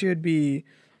fact, we should be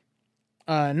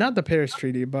not the Paris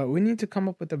Treaty, but we need to come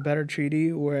up with a better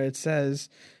treaty where it says,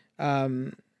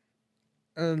 um,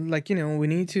 we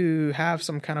need to have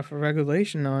some kind of a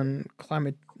regulation on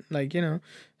climate,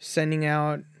 sending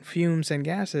out fumes and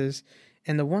gases.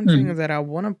 And the one Mm-hmm. thing that I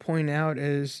want to point out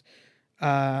is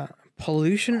uh,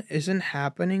 pollution isn't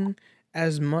happening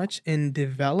as much in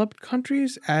developed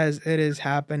countries as it is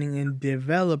happening in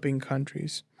developing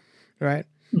countries, right?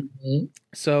 Mm-hmm.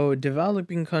 So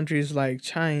developing countries like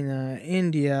China,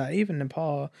 India, even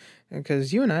Nepal,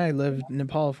 because you and I lived in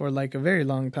Nepal for like a very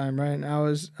long time, right?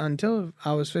 Until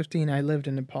I was 15, I lived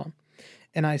in Nepal,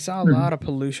 and I saw a lot of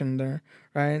pollution there,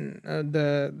 right?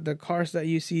 The cars that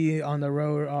you see on the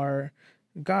road are,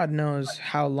 God knows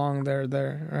how long they're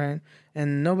there, right?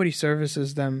 And nobody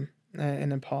services them in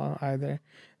Nepal either.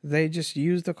 They just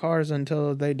use the cars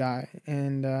until they die,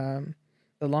 and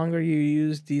the longer you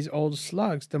use these old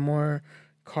slugs, the more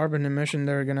carbon emission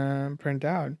they're gonna print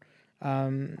out.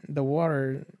 The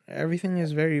water, everything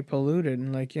is very polluted,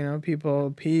 and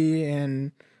people pee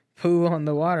and poo on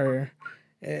the water.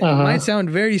 It might Uh-huh. sound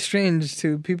very strange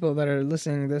to people that are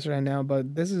listening to this right now,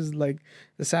 but this is like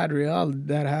the sad reality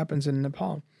that happens in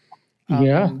Nepal.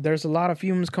 Yeah. There's a lot of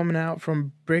fumes coming out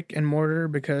from brick and mortar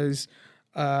because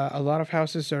a lot of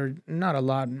houses are, not a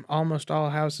lot, almost all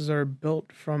houses are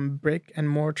built from brick and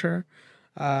mortar.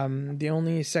 The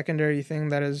only secondary thing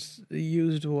that is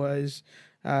used was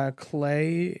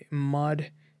clay,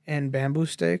 mud, and bamboo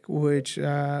stick, which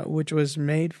was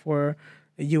made for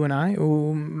you and I,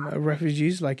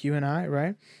 refugees like you and I,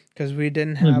 right? Because we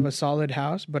didn't have Mm-hmm. a solid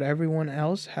house, but everyone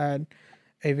else had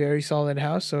a very solid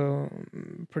house. So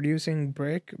producing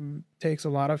brick takes a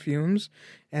lot of fumes,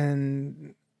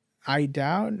 and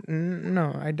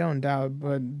no, I don't doubt,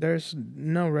 but there's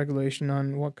no regulation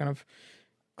on what kind of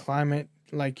climate,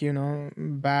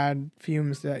 bad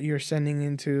fumes that you're sending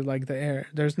into like the air.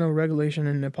 There's no regulation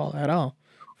in Nepal at all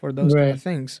for those kind of Right.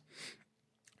 things.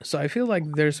 So I feel like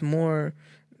there's more,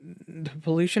 the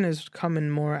pollution is coming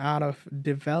more out of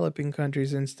developing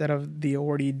countries instead of the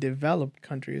already developed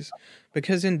countries,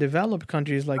 because in developed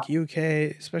countries like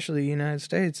UK, especially United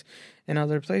States and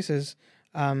other places,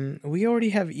 we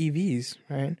already have EVs,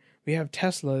 right? We have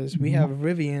Teslas, we Mm-hmm. have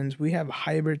Rivians, we have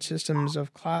hybrid systems of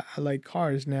like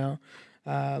cars now.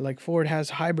 Like Ford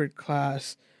has hybrid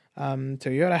class,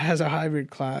 Toyota has a hybrid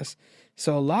class.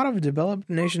 So a lot of developed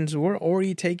nations were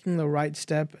already taking the right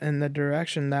step in the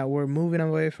direction that we're moving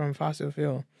away from fossil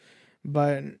fuel.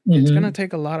 But it's gonna Mm-hmm.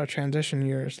 take a lot of transition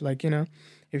years.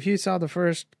 If you saw the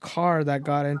first car that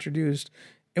got introduced,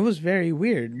 it was very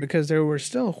weird because there were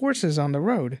still horses on the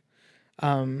road.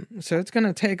 So it's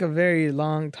gonna take a very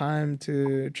long time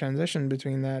to transition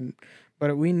between that.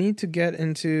 But we need to get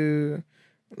into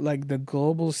like the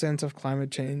global sense of climate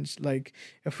change. Like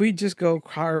if we just go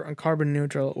carbon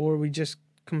neutral, or we just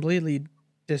completely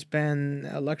disband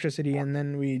electricity, and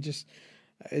then we just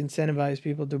incentivize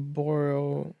people to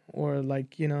borrow or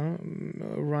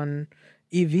run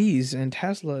EVs and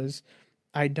Teslas,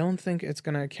 I don't think it's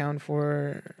going to account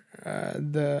for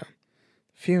the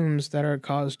fumes that are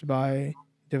caused by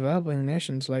developing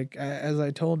nations. Like as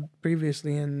I told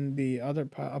previously in the other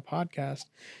podcast,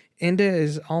 India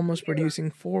is almost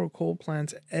producing 4 coal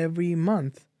plants every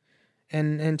month.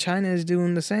 And China is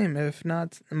doing the same, if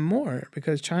not more,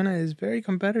 because China is very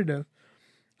competitive.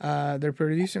 They're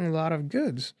producing a lot of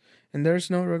goods. And there's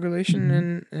no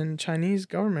regulation in Chinese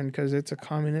government because it's a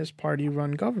communist party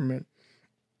run government.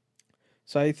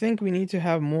 So I think we need to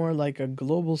have more like a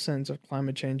global sense of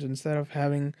climate change instead of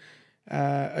having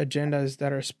agendas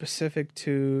that are specific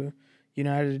to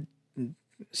United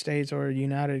States or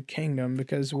United Kingdom,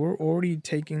 because we're already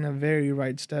taking a very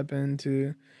right step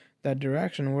into that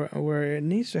direction. Where it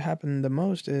needs to happen the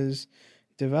most is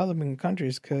developing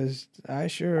countries, because I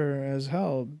sure as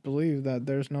hell believe that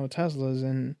there's no Teslas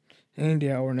in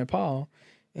India or Nepal,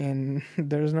 and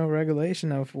there's no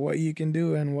regulation of what you can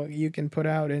do and what you can put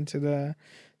out into the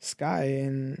sky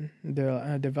in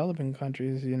the developing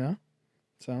countries, you know?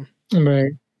 So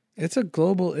Right. it's a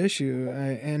global issue,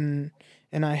 and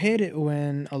I hate it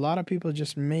when a lot of people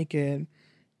just make it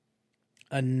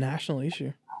a national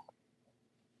issue.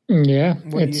 Yeah.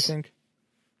 What do you think?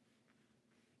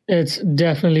 It's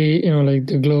definitely, like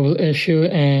the global issue,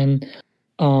 and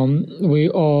we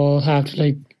all have to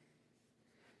like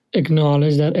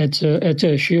acknowledge that it's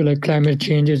an issue. Like climate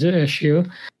change is an issue,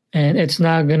 and it's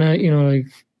not gonna, like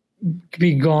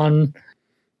be gone.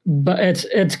 But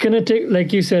it's gonna take,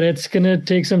 like you said, it's gonna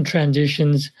take some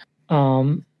transitions.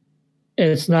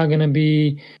 It's not gonna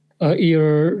be a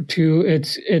year or two.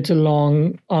 It's a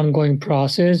long ongoing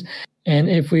process, and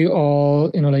if we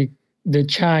all, like the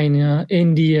China,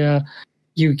 India,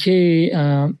 UK,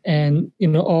 and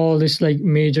all these like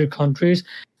major countries,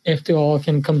 if they all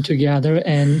can come together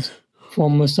and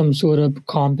form some sort of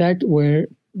compact where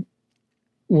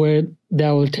that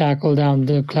will tackle down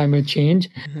the climate change,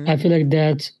 I feel like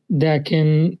that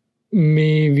can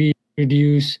maybe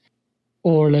reduce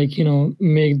or like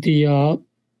make the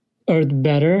earth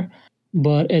better.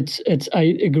 But it's I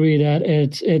agree that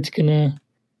it's gonna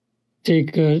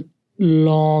take a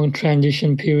long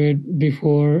transition period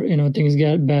before things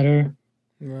get better.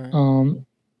 Right.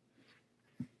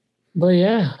 But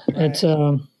yeah, Right. it's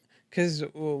Because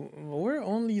we're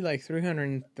only like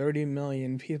 330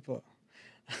 million people.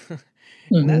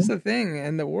 And that's the thing.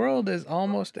 And the world is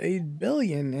almost 8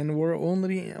 billion, and we're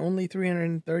only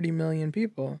 330 million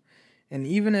people. And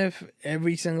even if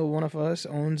every single one of us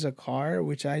owns a car,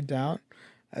 which I doubt,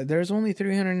 there's only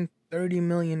 330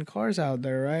 million cars out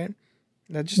there, right?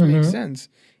 That just makes sense.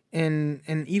 And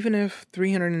even if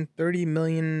 330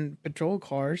 million petrol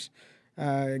cars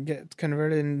get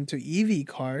converted into EV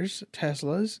cars,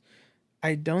 Teslas,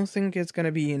 I don't think it's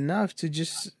gonna be enough to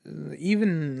just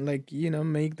even like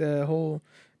make the whole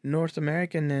North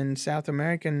American and South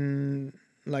American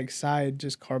like side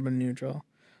just carbon neutral.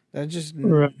 That just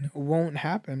won't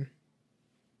happen.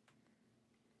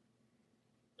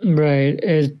 Right.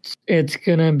 It's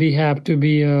gonna have to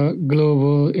be a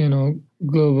global,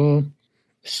 global,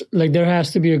 like there has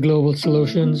to be a global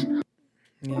solutions.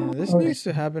 Yeah, this needs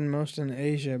to happen most in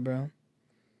Asia, bro.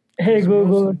 Hey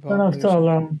Google, turn off the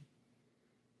alarm.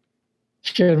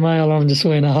 Shit, my alarm just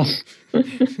went off.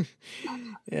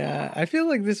 Yeah, I feel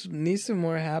like this needs to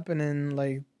more happen in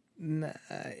like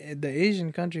the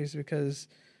Asian countries, because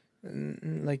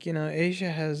like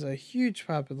Asia has a huge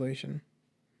population,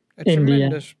 a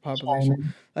tremendous population.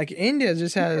 China. Like India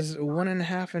just has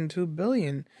 1.5 and 2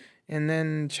 billion, and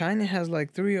then China has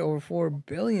like 3 or 4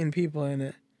 billion people in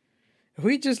it. If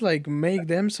we just like make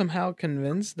them somehow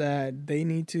convinced that they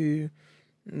need to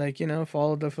like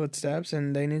follow the footsteps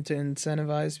and they need to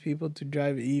incentivize people to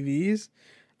drive EVs,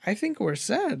 I think we're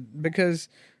set, because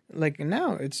like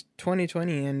now it's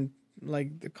 2020 and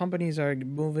like the companies are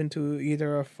moving to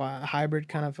either a hybrid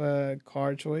kind of a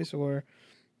car choice, or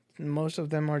most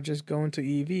of them are just going to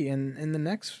EV. And in the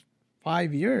next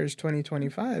 5 years,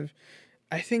 2025,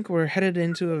 I think we're headed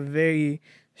into a very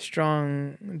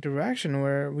strong direction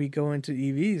where we go into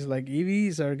EVs. Like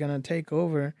EVs are going to take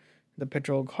over the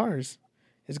petrol cars.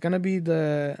 It's going to be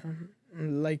the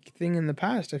like thing in the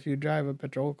past. If you drive a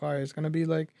petrol car, it's going to be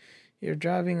like you're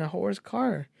driving a horse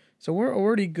car. So we're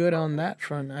already good on that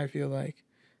front, I feel like.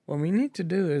 What we need to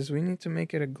do is we need to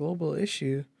make it a global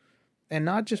issue and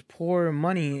not just pour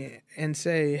money and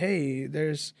say, hey,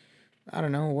 there's, I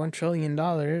don't know, $1 trillion,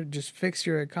 just fix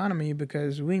your economy,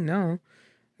 because we know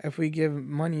if we give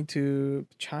money to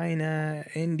China,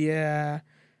 India,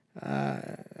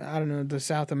 I don't know, the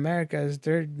South Americas,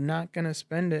 they're not going to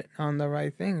spend it on the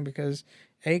right thing because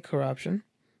A, corruption,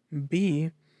 B,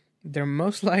 they're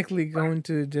most likely going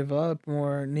to develop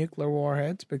more nuclear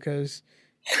warheads because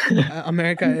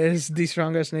America is the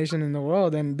strongest nation in the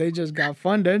world, and they just got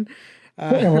funded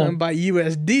by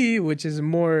USD, which is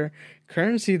more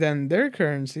currency than their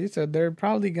currency. So they're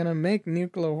probably going to make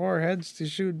nuclear warheads to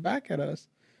shoot back at us.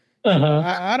 So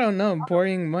I don't know.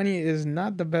 Pouring money is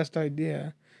not the best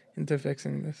idea into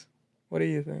fixing this. What do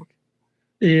you think?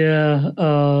 Yeah,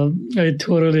 I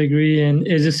totally agree, and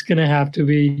it's just gonna have to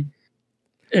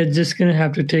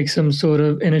take some sort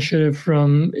of initiative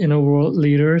from world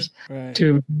leaders Right.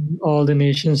 to bring all the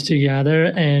nations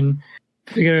together and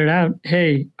figure it out.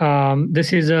 Hey,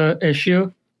 this is a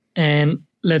issue, and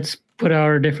let's put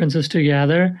our differences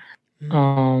together.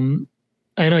 Mhm.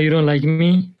 I know you don't like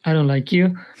me, I don't like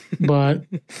you, but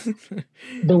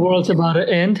the world's about to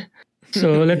end.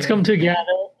 So let's Yeah. come together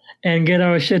and get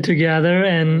our shit together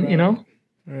and,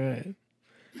 Right.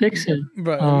 fix it.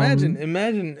 Bro, imagine,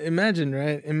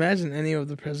 right? Imagine any of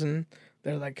the president.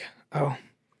 They're like, oh,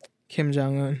 Kim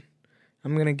Jong Un,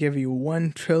 I'm gonna give you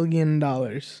 $1 trillion.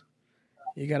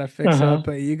 You gotta fix Uh-huh. up.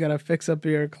 You gotta fix up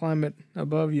your climate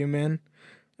above you, man.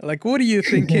 Like, what do you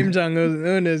think Kim Jong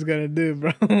Un is gonna do,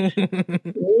 bro?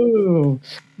 Ooh,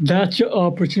 that's your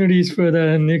opportunities for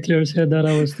the nuclear hit that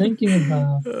I was thinking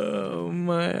about. Oh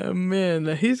my man,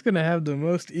 he's gonna have the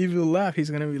most evil laugh.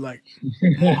 He's gonna be like,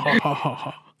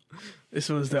 "This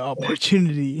was the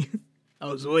opportunity I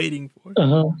was waiting for."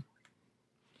 Uh-huh. All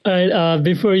right.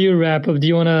 Before you wrap up, do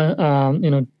you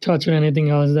wanna touch on anything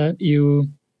else that you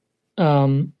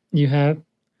have?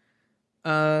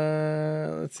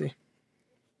 Let's see.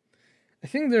 I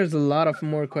think there's a lot of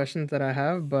more questions that I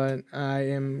have, but I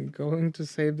am going to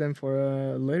save them for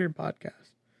a later podcast.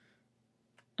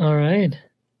 All right.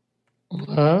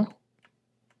 Well,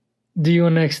 do you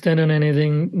want to extend on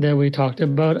anything that we talked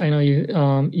about? I know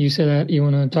you said that you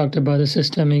want to talk about the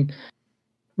systemic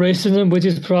racism, which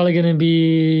is probably going to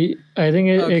be. I think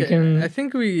it can. I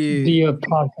think we be a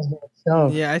podcast in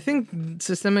itself. Yeah, I think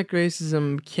systemic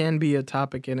racism can be a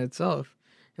topic in itself,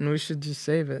 and we should just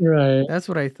save it. Right. That's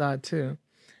what I thought too.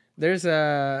 There's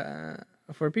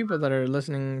for people that are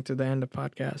listening to the end of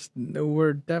podcast,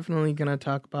 we're definitely gonna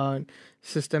talk about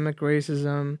systemic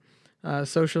racism,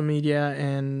 social media,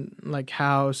 and like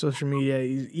how social media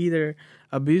is either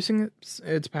abusing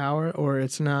its power or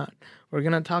it's not. We're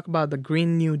gonna talk about the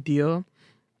Green New Deal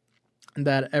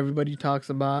that everybody talks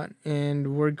about,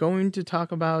 and we're going to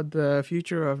talk about the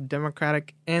future of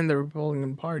Democratic and the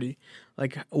Republican Party.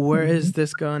 Like, where is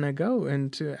this gonna go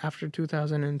into after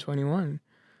 2021?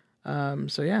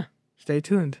 So yeah, stay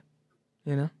tuned.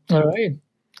 All right.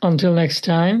 Until next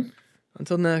time.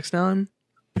 Until next time,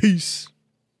 peace.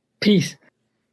 Peace.